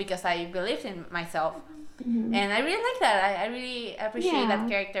it was because I believed in myself. And I really like that. I really appreciate that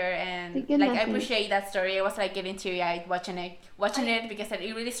character, and like I appreciate that story. I was like getting teary-eyed watching it because it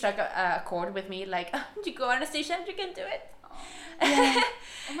really struck a chord with me. Like, you go, Anastasia, you can do it.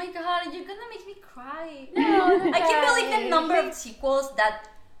 Oh my god, you're gonna make me cry. No, I can't believe the number of sequels that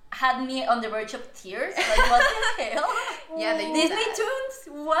had me on the verge of tears. Like, what the hell? Yeah, they did Disney that.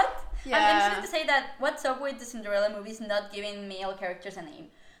 Toons? What? Yeah. I'm just going to say that what's up with the Cinderella movies not giving male characters a name?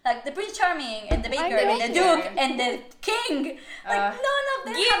 Like the Prince Charming and the Baker and the Duke and the King. Like, none of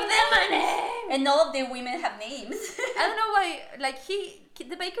them Give have them a names. name. And all of the women have names. I don't know why. Like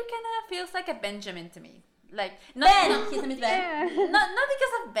the Baker kind of feels like a Benjamin to me. like Ben. His name is Ben. Yeah. not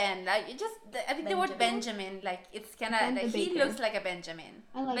because of Ben. Like it just I think the word Benjamin. Benjamin, like it's kind of Ben like the he Baker. looks like a Benjamin.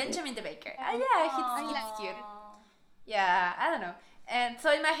 I like it. Benjamin the Baker. Yeah, he's Aw. cute. Yeah, I don't know. And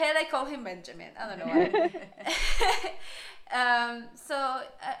so in my head, I call him Benjamin. I don't know why. So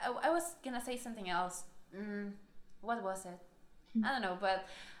I was gonna say something else. What was it? I don't know, but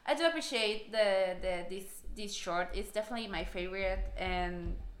I do appreciate this short. It's definitely my favorite.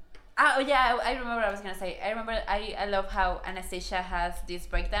 And oh yeah, I remember what I was gonna say. I love how Anastasia has this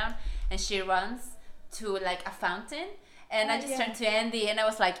breakdown, and she runs to like a fountain. And I just turned to Andy, and I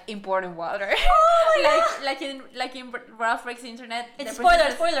was like, important water. like in Ralph Breaks the Internet. It's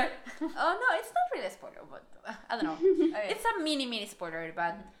the spoiler. Oh no, it's not really a spoiler, but I don't know. Okay. It's a mini spoiler,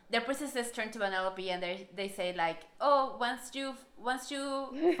 but the princesses turn to Penelope and they say like, oh, once you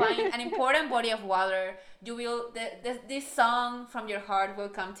find an important body of water, you will this song from your heart will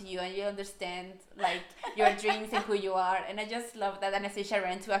come to you, and you'll understand like your dreams and who you are. And I just love that Anastasia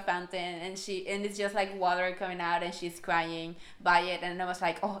ran to a fountain, and it's just like water coming out, and she's crying by it, and I was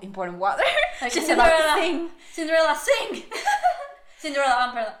like, oh, important water. Like She's about to sing. Cinderella, sing.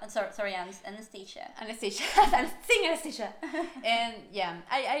 Cinderella, I'm sorry, Anastasia. Anastasia. Sing Anastasia. And yeah,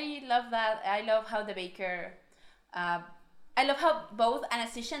 I love that. I love how the baker I love how both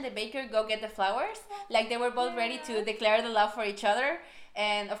Anastasia and the baker go get the flowers. Like they were both ready to declare the love for each other.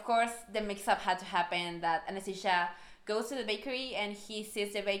 And of course the mix up had to happen that Anastasia goes to the bakery and he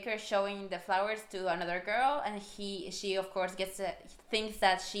sees the baker showing the flowers to another girl, and she of course thinks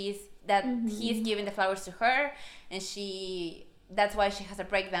that he's giving the flowers to her, and that's why she has a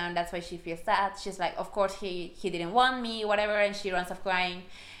breakdown. That's why she feels sad. She's like, of course he didn't want me, whatever, and she runs off crying.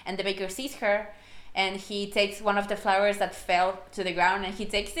 And the baker sees her, and he takes one of the flowers that fell to the ground, and he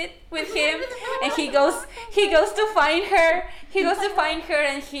takes it with him, and he goes to find her.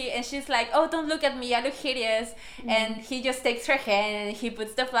 And she's like, oh, don't look at me, I look hideous. And he just takes her hand and he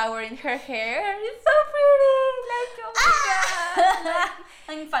puts the flower in her hair. It's so pretty. Like, oh my god.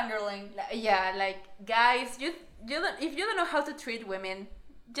 I'm fangirling. Yeah, like guys, if you don't know how to treat women,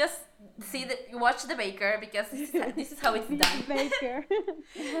 just watch the baker, because this is how it's done. Baker.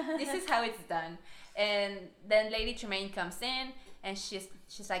 This is how it's done. And then Lady Tremaine comes in, and she's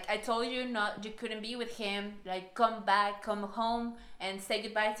like, I told you you couldn't be with him. Like, come back, come home, and say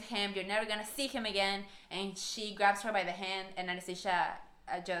goodbye to him. You're never gonna see him again. And she grabs her by the hand, and Anastasia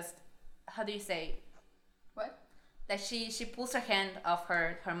how do you say? What? Like she pulls her hand off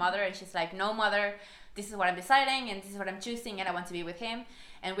her mother, and she's like, no, mother, this is what I'm deciding, and this is what I'm choosing, and I want to be with him,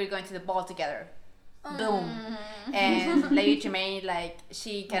 and we're going to the ball together. Boom. And Lady Tremaine, like,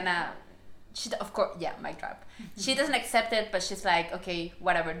 of course, yeah, mic drop. She doesn't accept it, but she's like, okay,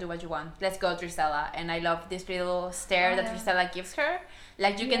 whatever, do what you want. Let's go, Drizella. And I love this little stare that Drizella gives her.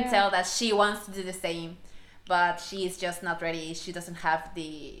 Like, you can tell that she wants to do the same, but she's just not ready. She doesn't have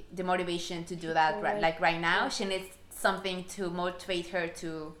the motivation to do that right now. She needs something to motivate her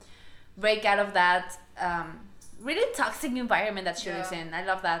to break out of that really toxic environment that she lives in. I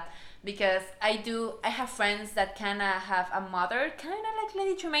love that. Because I have friends that kind of have a mother kind of like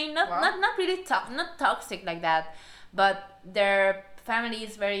Lady Tremaine, not really not toxic like that, but their family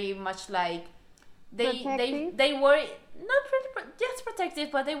is very much like they worry, not really just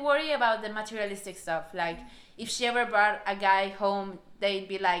protective, but they worry about the materialistic stuff. Like if she ever brought a guy home, they'd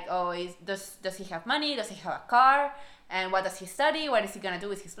be like, oh, does he have money? Does he have a car? And what does he study? What is he gonna do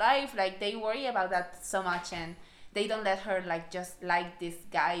with his life? Like they worry about that so much, and they don't let her like just like this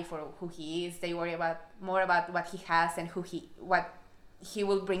guy for who he is. They worry more about what he has and what he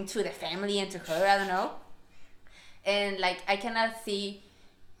will bring to the family and to her. I don't know. And like I cannot see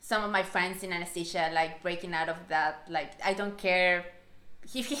some of my friends in Anastasia like breaking out of that. Like I don't care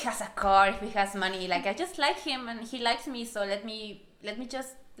if he has a car, if he has money. Like I just like him and he likes me, so let me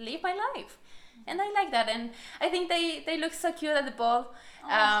just live my life. And I like that. And I think they look so cute at the ball.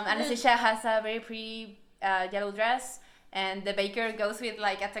 Anastasia has a very pretty yellow dress, and the baker goes with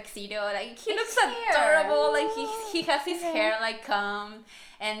like a tuxedo. Like he looks adorable. Like he has his hair like combed,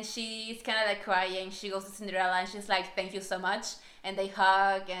 and she's kind of like crying. She goes to Cinderella and she's like, thank you so much, and they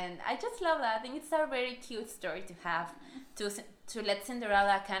hug. And I just love that. I think it's a very cute story to have, to let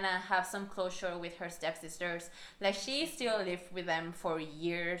Cinderella kind of have some closure with her stepsisters. Like she still lived with them for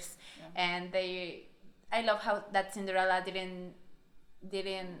years, and I love how that Cinderella didn't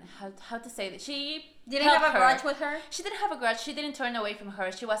how to say that she didn't have a grudge with her. She didn't have a grudge. She didn't turn away from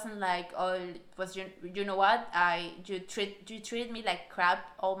her. She wasn't like, oh, you know what, you treated me like crap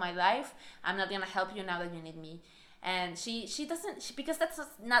all my life. I'm not gonna help you now that you need me. And she doesn't, because that's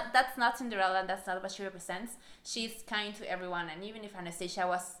not Cinderella, and that's not what she represents. She's kind to everyone, and even if Anastasia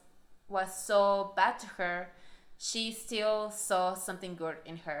was so bad to her, she still saw something good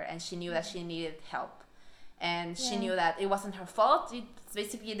in her, and she knew that she needed help. And she knew that it wasn't her fault. It's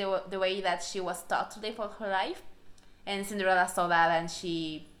basically the way that she was taught to live all her life. And Cinderella saw that, and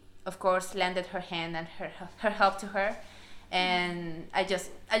she, of course, lended her hand and her help to her. And I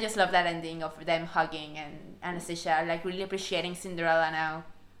just love that ending of them hugging and Anastasia like really appreciating Cinderella now.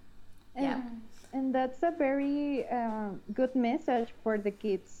 And that's a very good message for the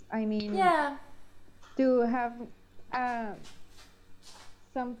kids. I mean, to have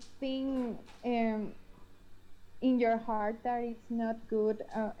something in your heart that is not good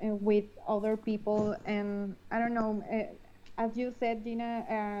with other people. And I don't know, as you said,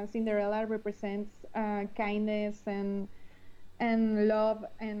 Gina, Cinderella represents kindness and love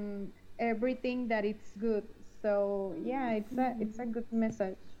and everything that it's good. So yeah, it's a good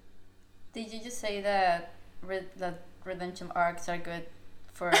message. Did you just say that that redemption arcs are good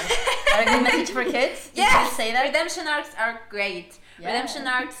for are a good message for kids? Did you say that? Redemption arcs are great. Redemption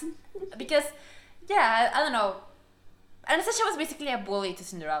arcs, because I don't know. Anastasia was basically a bully to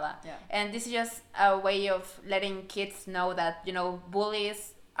Cinderella, and this is just a way of letting kids know that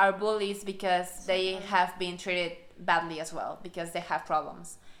bullies are bullies because they have been treated badly as well, because they have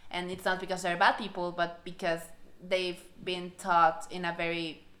problems, and it's not because they're bad people, but because they've been taught in a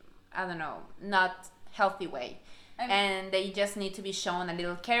very, I don't know, not healthy way. And they just need to be shown a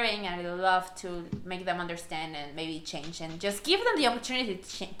little caring and a little love to make them understand and maybe change, and just give them the opportunity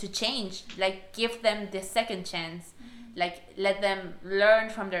to change, like give them the second chance, like let them learn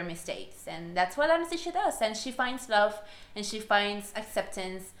from their mistakes. And that's what Anastasia does, and she finds love and she finds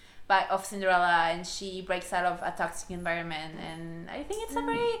acceptance of Cinderella, and she breaks out of a toxic environment. And I think it's a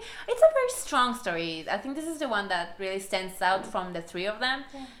very strong story. I think this is the one that really stands out from the three of them,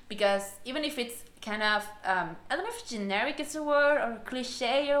 because even if it's kind of I don't know if generic is a word or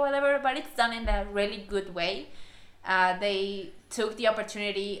cliche or whatever, but it's done in a really good way. They took the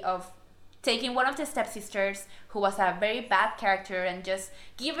opportunity of taking one of the stepsisters who was a very bad character and just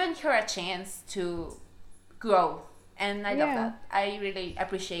giving her a chance to grow. And I love that. I really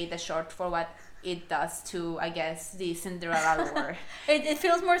appreciate the short for what it does to, I guess, the Cinderella lore. It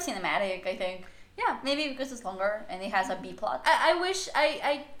feels more cinematic, I think. Yeah, maybe because it's longer and it has a B plot.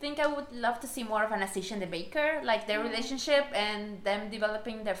 I think I would love to see more of Anastasia and the baker, like their relationship and them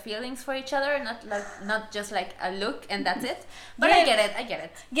developing their feelings for each other, not just like a look and that's it. But I get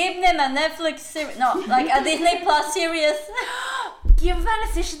it. Give them a Netflix series, no, like a Disney Plus series. Give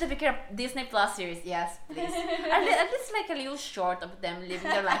Anastasia the baker a Disney Plus series, yes, please. At least like a little short of them living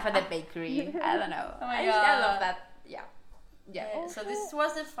their life at the bakery. I don't know. Oh my God. I love that. Yeah. So this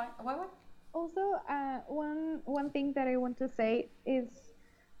was the what? Also, one thing that I want to say is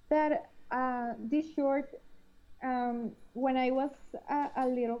that this short, when I was a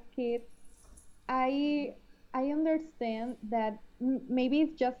little kid, I understand that maybe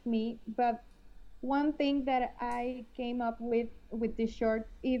it's just me, but one thing that I came up with this short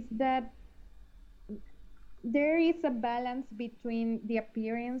is that there is a balance between the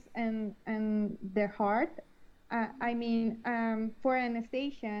appearance and the heart. I mean, for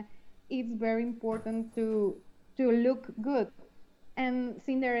Anastasia, it's very important to look good, and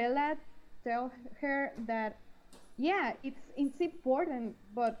Cinderella tells her that it's important,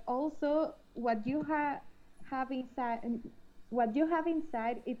 but also what you have inside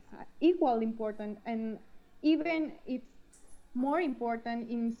it's equal important, and even it's more important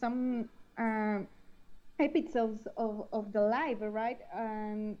in some episodes of the life, right?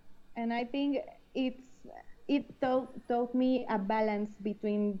 And I think it taught me a balance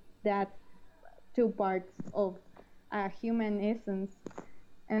between that two parts of a human essence.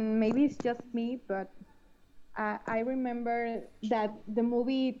 And maybe it's just me, but I remember that the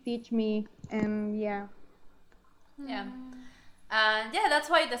movie teach me, and that's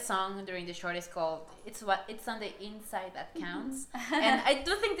why the song during the short is called "It's on the Inside That Counts." And I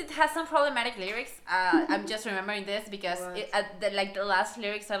do think it has some problematic lyrics. I'm just remembering this because the last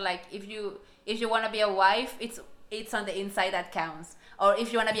lyrics are like, if you want to be a wife, it's on the inside that counts. Or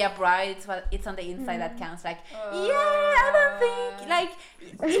if you want to be a bride, it's on the inside that counts. Like, I don't think, like,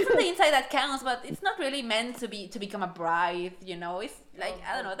 it's on the inside that counts, but it's not really meant to become a bride, It's like,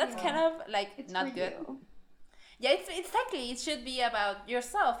 I don't know, that's kind of, like, it's not good. You. Yeah, it's exactly, it should be about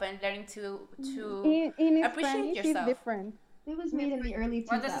yourself and learning to in appreciate Spanish yourself. It's different. It was made in the early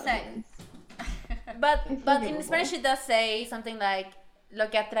 2000s. What does it say? But in Spanish it does say something like, lo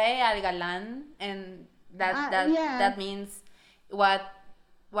que atrae al galán, and that means what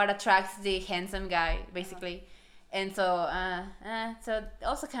attracts the handsome guy, basically. And so so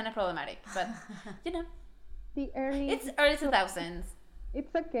also kind of problematic, but the early it's early 2000s.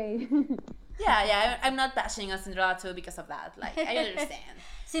 It's okay. Yeah, I'm not bashing on Cinderella 2 because of that. Like, I understand.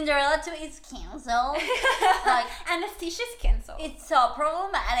 Cinderella 2 is cancelled. Like, Anastasia's canceled. it's so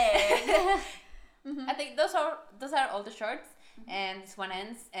problematic. I think those are all the shorts, and this one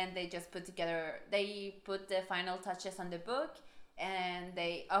ends, and they just put the final touches on the book, and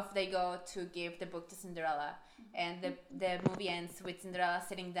they go to give the book to Cinderella, and the movie ends with Cinderella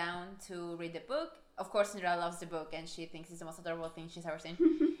sitting down to read the book. Of course, Cinderella loves the book, and she thinks it's the most adorable thing she's ever seen.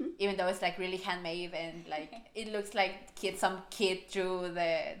 Even though it's like really handmade and like it looks like some kid drew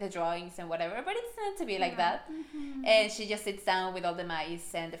the drawings and whatever, but it's meant to be like that. And she just sits down with all the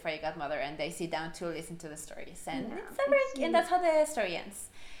mice and the fairy godmother, and they sit down to listen to the stories, and it's so great. And that's how the story ends.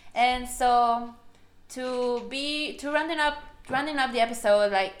 And so rounding up the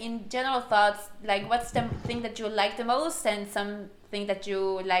episode, like in general thoughts, like what's the thing that you like the most and something that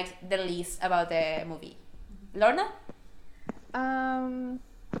you like the least about the movie? Lorna?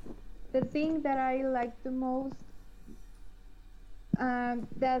 The thing that I like the most,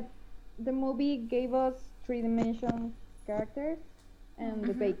 that the movie gave us three-dimensional characters and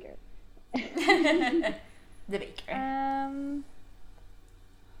the baker. The baker. And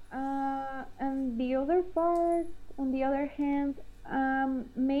the other part, on the other hand,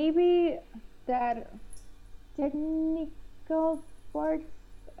 maybe that technical part,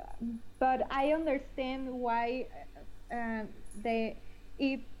 but I understand why it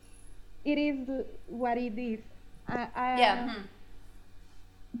is what it is. Yeah.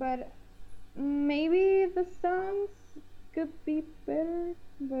 But maybe the songs could be better,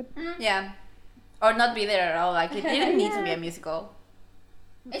 but Yeah. Or not be there at all. Like it didn't need to be a musical.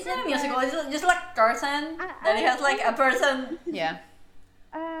 It's not a musical, it's just like Tarzan, that it has like a person. Yeah.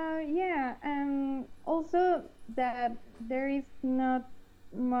 yeah, and also that there is not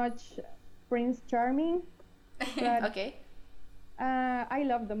much Prince Charming, but Okay. I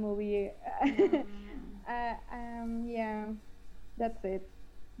love the movie. Yeah, that's it.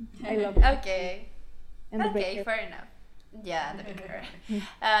 I love it. Okay. And the Okay, baker. fair enough. Yeah, the baker.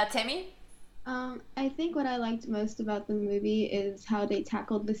 Temi? I think what I liked most about the movie is how they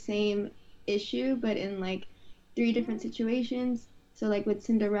tackled the same issue, but in like 3 different situations. So like with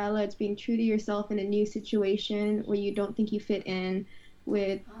Cinderella, it's being true to yourself in a new situation where you don't think you fit in.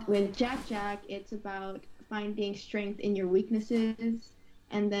 With Jack, it's about finding strength in your weaknesses.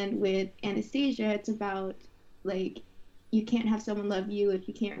 And then with Anastasia, it's about like you can't have someone love you if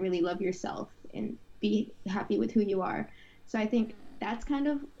you can't really love yourself and be happy with who you are. So I think that's kind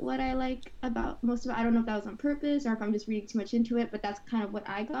of what I like about most of it. I don't know if that was on purpose or if I'm just reading too much into it, but that's kind of what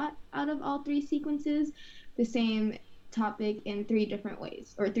I got out of all 3 sequences. The same topic in 3 different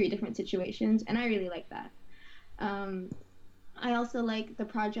ways or 3 different situations, and I really like that. I also like the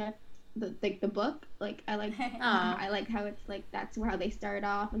project, the book. Like I like how it's like that's how they start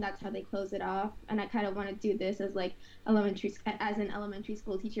off and that's how they close it off. And I kind of want to do this as like an elementary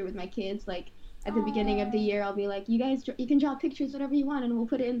school teacher with my kids. Like at the beginning of the year, I'll be like, you guys, you can draw pictures whatever you want, and we'll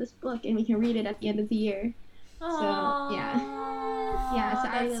put it in this book, and we can read it at the end of the year. So yeah. So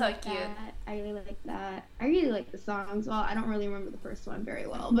I really so like cute. that. I really like that. I really like the songs. Well, I don't really remember the first one very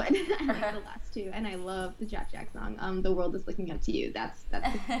well, but I like the last 2, and I love the Jack song. The world is looking up to you. That's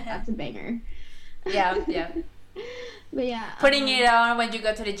a banger. Yeah. But yeah, Putting it on when you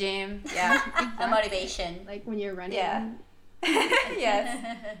go to the gym. Yeah. The motivation. like when you're running. Yeah.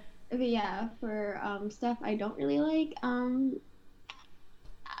 Yes. But yeah, for stuff I don't really like,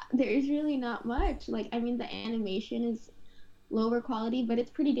 there's really not much. Like, I mean, the animation is lower quality, but it's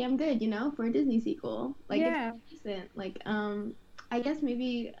pretty damn good, for a Disney sequel. Like, Yeah. it's decent. Like, I guess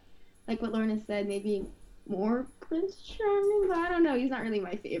maybe, like what Lorna said, maybe more Prince Charming, but I don't know. He's not really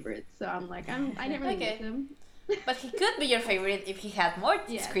my favorite, so I'm like, I didn't really Okay. miss him. But he could be your favorite if he had more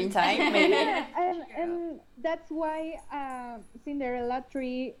Yeah. screen time, maybe. And that's why Cinderella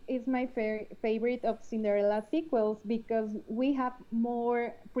 3 is my favorite of Cinderella sequels, because we have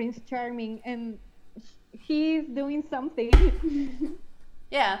more Prince Charming and he's doing something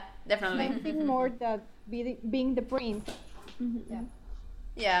Yeah, definitely. something more than being the prince.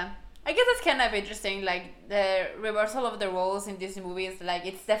 Yeah. I guess that's kind of interesting, like the reversal of the roles in these movies. Like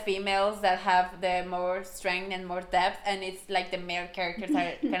it's the females that have the more strength and more depth, and it's like the male characters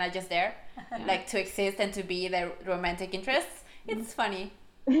are kind of just there, like to exist and to be the romantic interests. It's funny.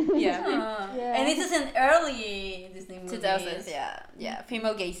 Yeah. Yeah. And this is an early Disney movie. 2000s, yeah.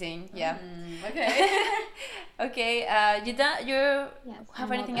 Female gazing, yeah. Okay. Okay, you done? You Yes, have I'm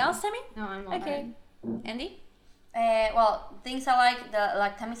all anything done. else, Tammy? No, I'm all Okay. done. Andy? Well, things I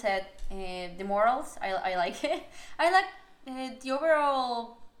like Tammy said, the morals, I like it. I like the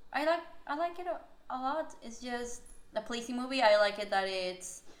overall. I like it a lot. It's just a pleasing movie. I like it that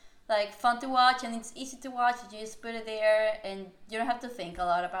it's like fun to watch and it's easy to watch. You just put it there and you don't have to think a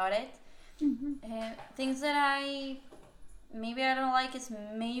lot about it. Things that I don't like is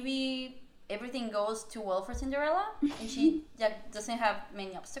maybe everything goes too well for Cinderella and she doesn't have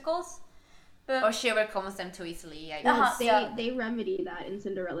many obstacles. But Or she overcomes them too easily, I guess. They remedy that in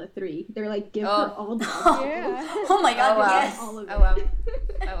Cinderella 3. They're like, give her all the obstacles. Yeah. oh my god, Oh, wow. yes. All of it. Oh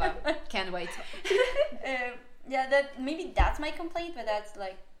wow. Can't wait. Maybe that's my complaint, but that's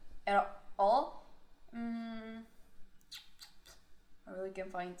like all. I really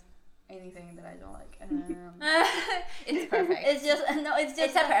can't find anything that I don't like. It's perfect. It's just no. It's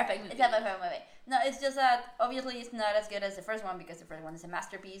just It's a perfect movie. It's a perfect movie. No, it's just that obviously it's not as good as the first one because the first one is a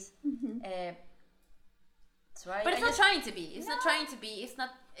masterpiece. So But it's not trying to be. It's not trying to be. It's not.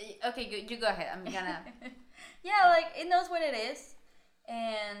 Okay, you go ahead. I'm gonna. Yeah, like it knows what it is,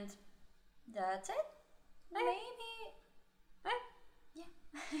 and that's it. Maybe.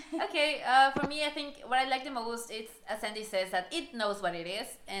 Okay, for me, I think what I like the most is, as Andy says, that it knows what it is,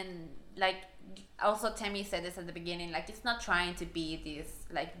 and like also Tammy said this at the beginning, like it's not trying to be this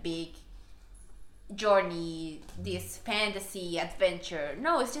like big journey, this fantasy adventure.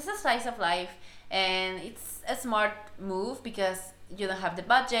 No, it's just a slice of life, and it's a smart move because you don't have the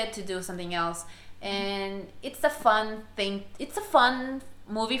budget to do something else, and it's a fun thing. It's a fun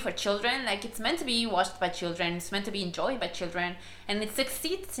movie for children. Like it's meant to be watched by children, it's meant to be enjoyed by children, and it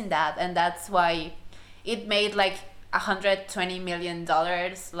succeeds in that, and that's why it made like $120 million.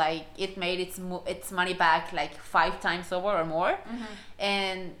 Like it made its money back like 5 times over or more.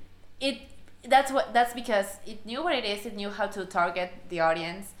 And that's because it knew what it is, it knew how to target the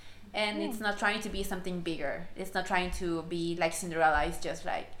audience, and it's not trying to be something bigger. It's not trying to be like Cinderella. It's just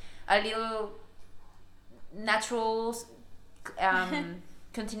like a little natural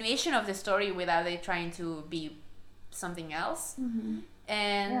continuation of the story without it trying to be something else.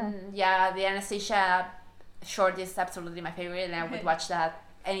 And the Anastasia short is absolutely my favorite, and I would watch that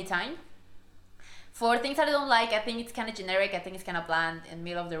anytime. For things that I don't like, I think it's kind of generic. I think it's kind of bland and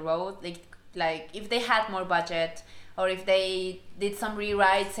middle of the road. Like if they had more budget, or if they did some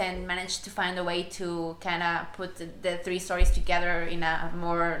rewrites and managed to find a way to kind of put the 3 stories together in a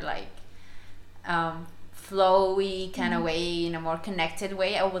more like flowy kind of way, in a more connected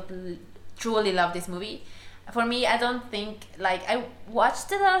way, I would truly love this movie. For me, I don't think, like, I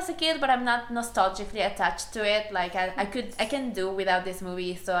watched it as a kid, but I'm not nostalgically attached to it. Like I can do without this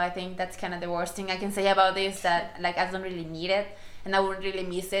movie. So I think that's kind of the worst thing I can say about this, that like I don't really need it, and I wouldn't really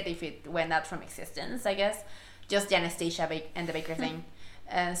miss it if it went out from existence, I guess. Just the Anastasia and the Baker thing.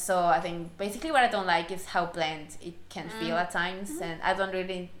 And so I think basically what I don't like is how bland it can feel at times, and I don't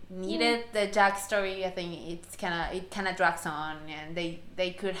really need it. The Jack story, I think it kind of drags on, and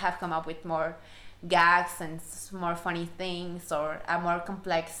they could have come up with more gags and more funny things, or a more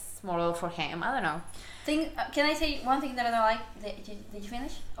complex moral for him. I don't know. Can I say one thing that I don't like? Did you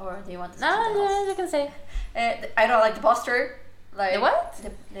finish, or do you want to say No, something else? you can say. I don't like the poster. Like The what?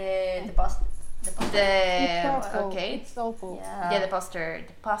 The poster. It's awful. Okay. It's awful. Yeah, the poster.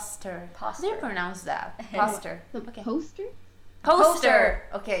 How do you pronounce that? Poster. The Okay. poster? Poster.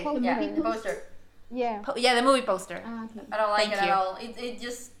 Okay. Poster. Yeah, movie the poster. Yeah. Yeah, the movie poster. Ah, okay. I don't like Thank it you. at all. It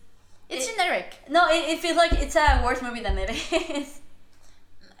just It's generic. no. It feels like it's a worse movie than it is.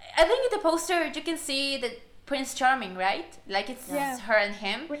 I think in the poster you can see the Prince Charming, right? Like it's Yeah. her and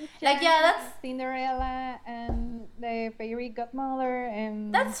him. Prince Like, yeah, Charming, that's- Cinderella and the fairy godmother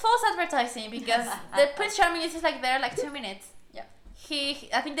and That's false advertising, because the Prince Charming is just like there like 2 minutes. Yeah.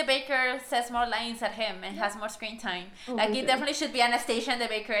 I think the baker says more lines at him and has more screen time. Oh, Like for it sure. definitely should be Anastasia and the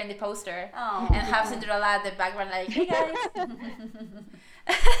baker in the poster. Oh. And have Cinderella at the background like, hey guys.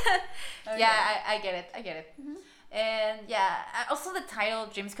 Yeah, I get it. And yeah, also the title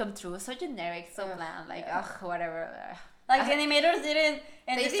 "Dreams Come True" so generic, so bland. Like, ugh, whatever. Like the animators didn't,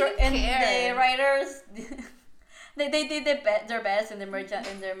 and They the didn't and care. the writers, they did their best, and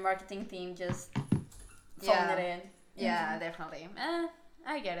their marketing team just phoned Yeah. it in. Yeah, definitely.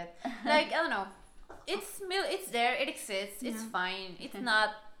 I get it. Like, I don't know. It's there. It exists. It's fine. It's not.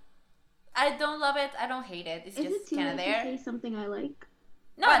 I don't love it. I don't hate it. It's Is it just too kind of late there. to say something I like?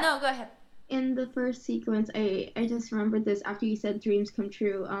 No, go ahead. In the first sequence, I just remembered this after you said dreams come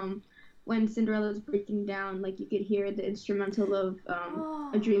true. When Cinderella's breaking down, like you could hear the instrumental of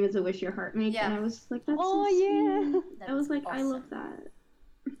 "A Dream Is a Wish Your Heart Makes," Yeah. and I was like, "That's Oh, so yeah. sweet." I was like, "I love that."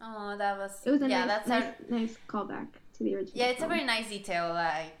 Oh, that was. It was a yeah, nice, that's nice, nice callback to the original. Yeah, it's a song. very nice detail.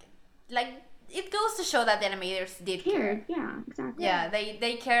 Like it goes to show that the animators did care. Cared. Yeah, exactly. Yeah,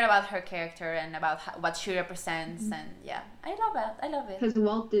 they cared about her character and about what she represents, and yeah, I love that. I love it. Because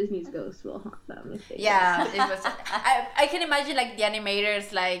Walt Disney's ghost will haunt them if they. Yeah, it was. I can imagine like the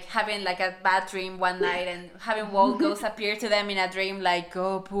animators like having like a bad dream one night and having Walt ghost appear to them in a dream like,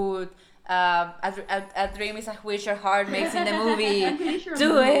 go put a dream is a wish your heart makes in the movie. I'm pretty sure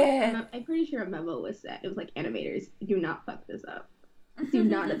Do it. I'm pretty sure a memo was set. It was like, animators, do not fuck this up. Do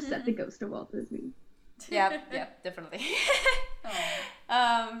not upset the ghost of Walt Disney. Yeah, definitely.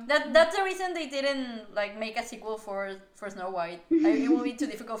 That's the reason they didn't like make a sequel for Snow White. Like, it will be too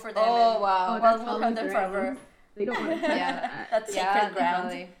difficult for them. Oh, and wow. Walt that's will all hunt them they're forever. in. They don't want to touch Yeah. that. That's Yeah, sacred ground.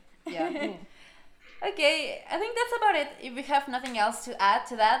 definitely. Yeah. Okay, I think that's about it. If we have nothing else to add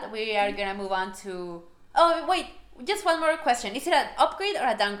to that, we are gonna move on to. Oh wait, just one more question. Is it an upgrade or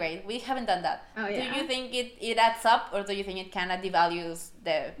a downgrade? We haven't done that. Oh, yeah. Do you think it adds up, or do you think it kind of devalues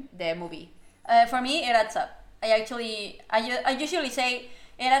the movie? For me, it adds up. I usually say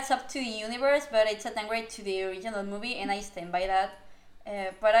it adds up to the universe, but it's a downgrade to the original movie, and I stand by that.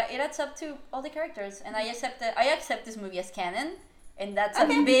 But it adds up to all the characters, and I accept this movie as canon, and that's a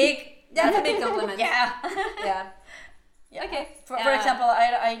big. That's a big compliment. Yeah. Yeah. Yeah. Okay. For example,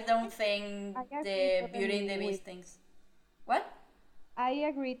 I don't think I agree the totally Beauty and the Beast with- things. What? I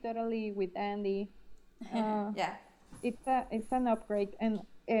agree totally with Andy. Yeah. It's an upgrade, and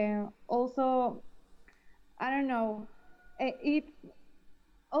also, I don't know, it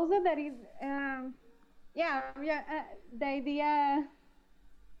also that is the idea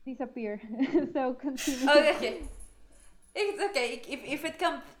disappear. So continue. Okay. It's okay.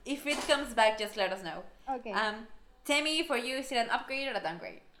 If it comes back, just let us know. Okay. Tammy, for you, is it an upgrade or a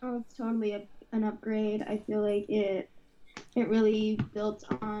downgrade? Oh, it's totally an upgrade. I feel like it really built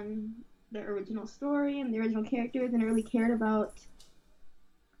on the original story and the original characters, and it really cared about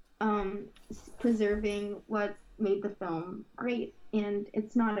preserving what made the film great. And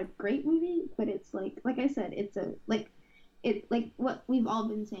it's not a great movie, but it's like I said, it's like what we've all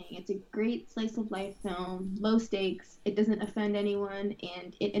been saying. It's a great slice of life film, low stakes. It doesn't offend anyone,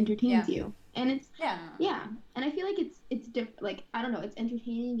 and it entertains you. And it's Yeah. and I feel like it's different. Like, I don't know, it's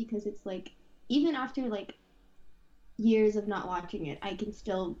entertaining because it's like, even after like years of not watching it, I can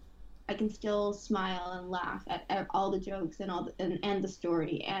still smile and laugh at all the jokes and and the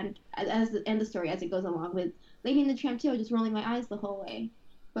story and the story as it goes along, with Lady and the Tramp 2. I was just rolling my eyes the whole way,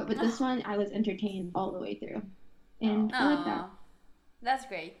 but with this one I was entertained all the way through, and I like that. That's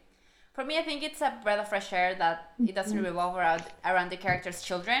great. For me, I think it's a breath of fresh air that it doesn't revolve around the characters'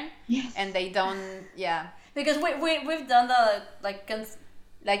 children. Yes. And they don't, Because we've done the like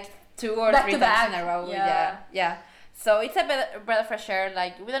 2 or Back 3 to times back. in a row. Yeah. Yeah. So it's a breath of fresh air.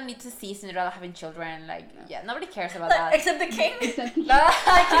 Like, we don't need to see Cinderella having children. Like, nobody cares about that. except the king. Except the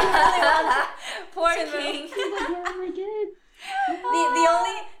I can really want Poor Cinderella. king.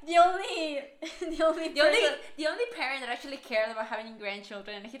 oh my god. The only parent that actually cared about having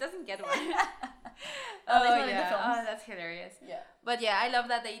grandchildren, and he doesn't get one. Oh, it's not in the films. Oh, that's hilarious. Yeah. But yeah, I love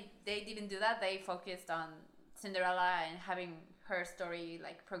that they didn't do that. They focused on Cinderella and having her story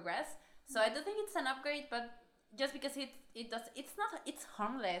like progress. So I do think it's an upgrade, but just because it's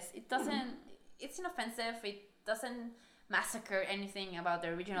harmless. It doesn't. It's inoffensive. It doesn't massacre anything about the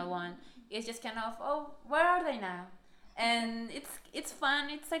original one. It's just kind of, oh, where are they now? And it's fun.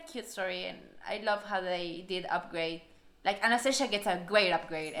 It's a cute story, and I love how they did upgrade. Like, Anastasia gets a great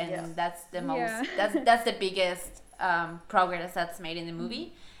upgrade, and that's the most. That's the biggest progress that's made in the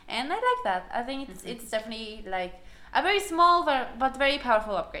movie, and I like that. I think it's definitely like a very small but very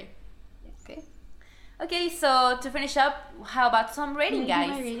powerful upgrade. Okay. Okay, so to finish up, how about some rating, Can I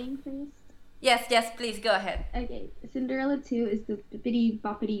guys? do my rating first? Yes, please go ahead. Okay, Cinderella 2 is the bippity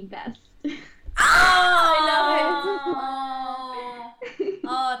boppity best. Oh, I love it.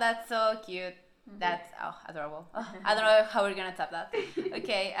 Oh, that's so cute. That's adorable. Oh, I don't know how we're gonna top that.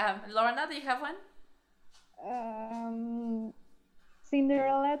 Okay, Lorna, do you have one?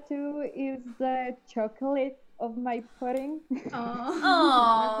 Cinderella 2 is the chocolate of my pudding.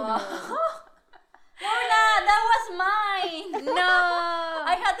 Oh, Lorna, that was mine. no.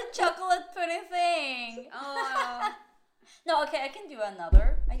 I had the chocolate pudding thing. Oh. No, okay, I can do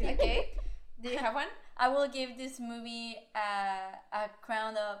another. I think. Okay. Do you have one? I will give this movie a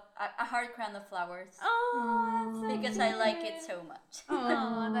hard crown of flowers Oh, that's so because I like it so much.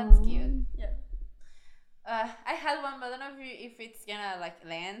 Oh, that's cute. Yeah. I had one, but I don't know if it's gonna like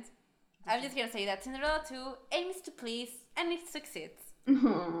land. I'm just gonna say that Cinderella 2 aims to please, and it succeeds.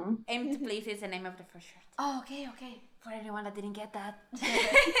 Aww. Aim to please is the name of the first shirt. Oh, okay. For anyone that didn't get that.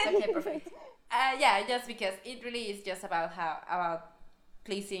 Okay, perfect. Yeah, just because it really is just about about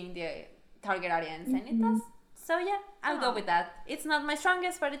pleasing target audience, and it does. So yeah, I'll go with that. It's not my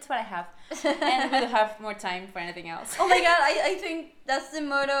strongest, but it's what I have, and we'll have more time for anything else. Oh my god, I think that's the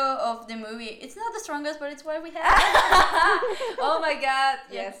motto of the movie. It's not the strongest, but it's what we have. Oh my god,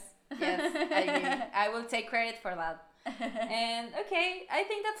 yes, I agree. I will take credit for that. And okay, I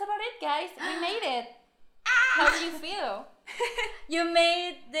think that's about it, guys. We made it. How do you feel? You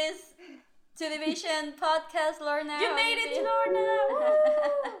made this television podcast, Lorna. You made it, Lorna.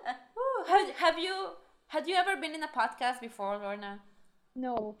 Woo. Woo. Had you ever been in a podcast before, Lorna?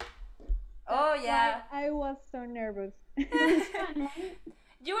 No. Oh yeah. I was so nervous.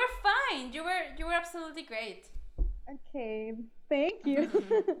 You were fine. You were absolutely great. Okay, thank you.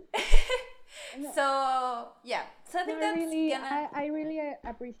 So yeah. So I think No, that's really, gonna. I really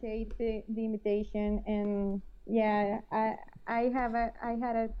appreciate the invitation, and yeah, I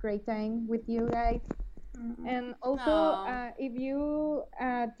had a great time with you guys. And also, Aw. if you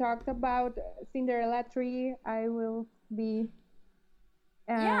talked about Cinderella 3, I will be.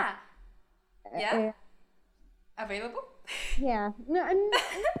 Yeah. uh, Available. yeah. No.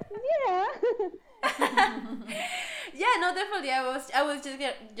 Yeah. Yeah, no, definitely. I was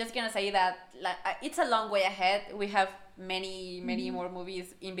just gonna say that like it's a long way ahead. We have many more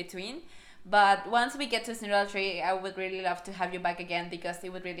movies in between, but once we get to Cinderella 3, I would really love to have you back again, because it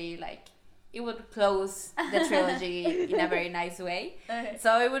would really it would close the trilogy in a very nice way. Okay.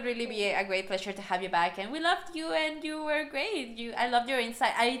 So it would really be a great pleasure to have you back, and we loved you, and you were great. I loved your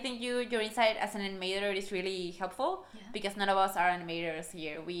insight. I think your insight as an animator is really helpful, because none of us are animators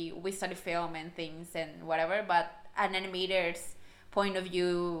here. We study film and things and whatever, but an animator's point of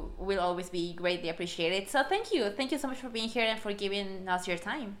view will always be greatly appreciated. So thank you so much for being here and for giving us your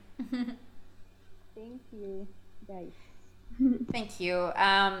time. Thank you, guys. Thank you.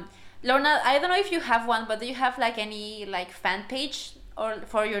 Lorna, I don't know if you have one, but do you have like any like fan page or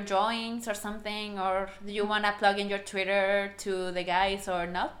for your drawings or something, or do you want to plug in your Twitter to the guys or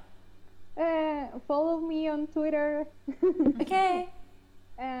not? Follow me on Twitter. Okay.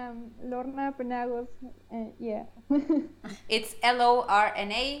 Lorna Penagos. Yeah. It's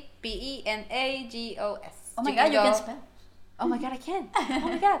LORNAPENAGOS. Oh my god, you can spell. Oh my god, I can. Oh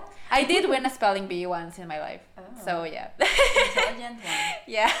my god. I did win a spelling bee once in my life. Oh. So yeah. Intelligent one.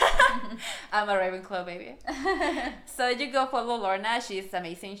 Yeah. I'm a Ravenclaw baby. So you go follow Lorna. She's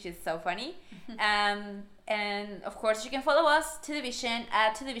amazing. She's so funny. And of course you can follow us, Television,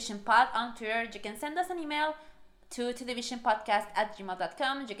 at TelevisionPod on Twitter. You can send us an email to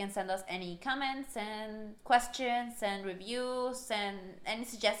televisionpodcast@gmail.com. You can send us any comments and questions and reviews and any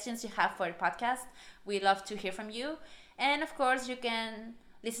suggestions you have for the podcast. We love to hear from you. And of course, you can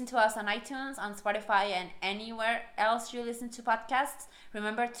listen to us on iTunes, on Spotify, and anywhere else you listen to podcasts.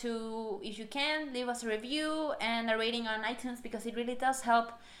 Remember to, if you can, leave us a review and a rating on iTunes, because it really does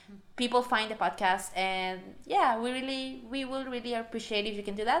help people find the podcast. And yeah, we will really appreciate if you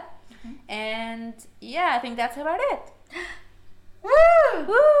can do that. And yeah, I think that's about it. Woo!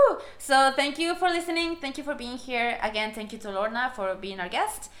 Woo! So thank you for listening. Thank you for being here. Again, thank you to Lorna for being our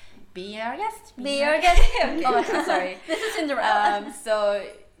guest. Be our guest. Be our guest. Okay. Oh, I'm sorry. This is Cinderella. So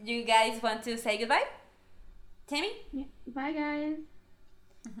you guys want to say goodbye? Tammy? Yeah. Bye, guys.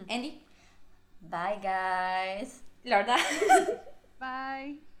 Andy? Bye, guys. Lorna?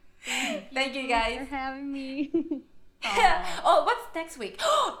 Bye. Thank you For guys. having me. Oh, what's next week?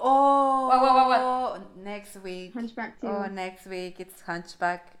 Oh, What? Next week. Hunchback 2. Oh, next week it's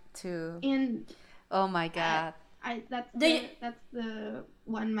Hunchback 2. And Oh my god. that's Do that's the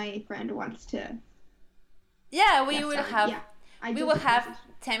one my friend wants to. Yeah, we guest will on. have Yeah, I we just will have messaged.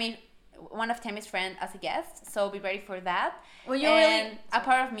 Tammy, one of Tammy's friends, as a guest. So be ready for that. Well, you And a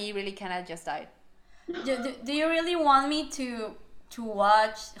part of me really kind of just died. do you really want me to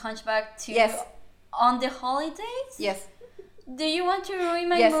watch Hunchback 2 Yes. on the holidays? Yes. Do you want to ruin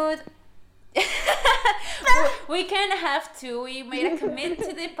my Yes. mood? We kind of have to. We made a commit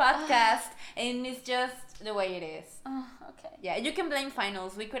to the podcast, and it's just the way it is. Oh, okay. Yeah, you can blame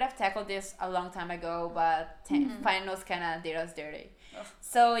finals. We could have tackled this a long time ago, but finals kind of did us dirty. Ugh.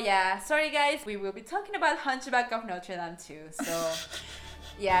 So yeah, sorry guys. We will be talking about Hunchback of Notre Dame too. So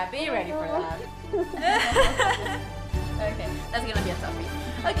yeah, be ready for that. Okay. That's gonna be a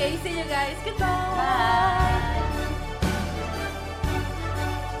toughie. Okay, see you guys. Goodbye. Bye.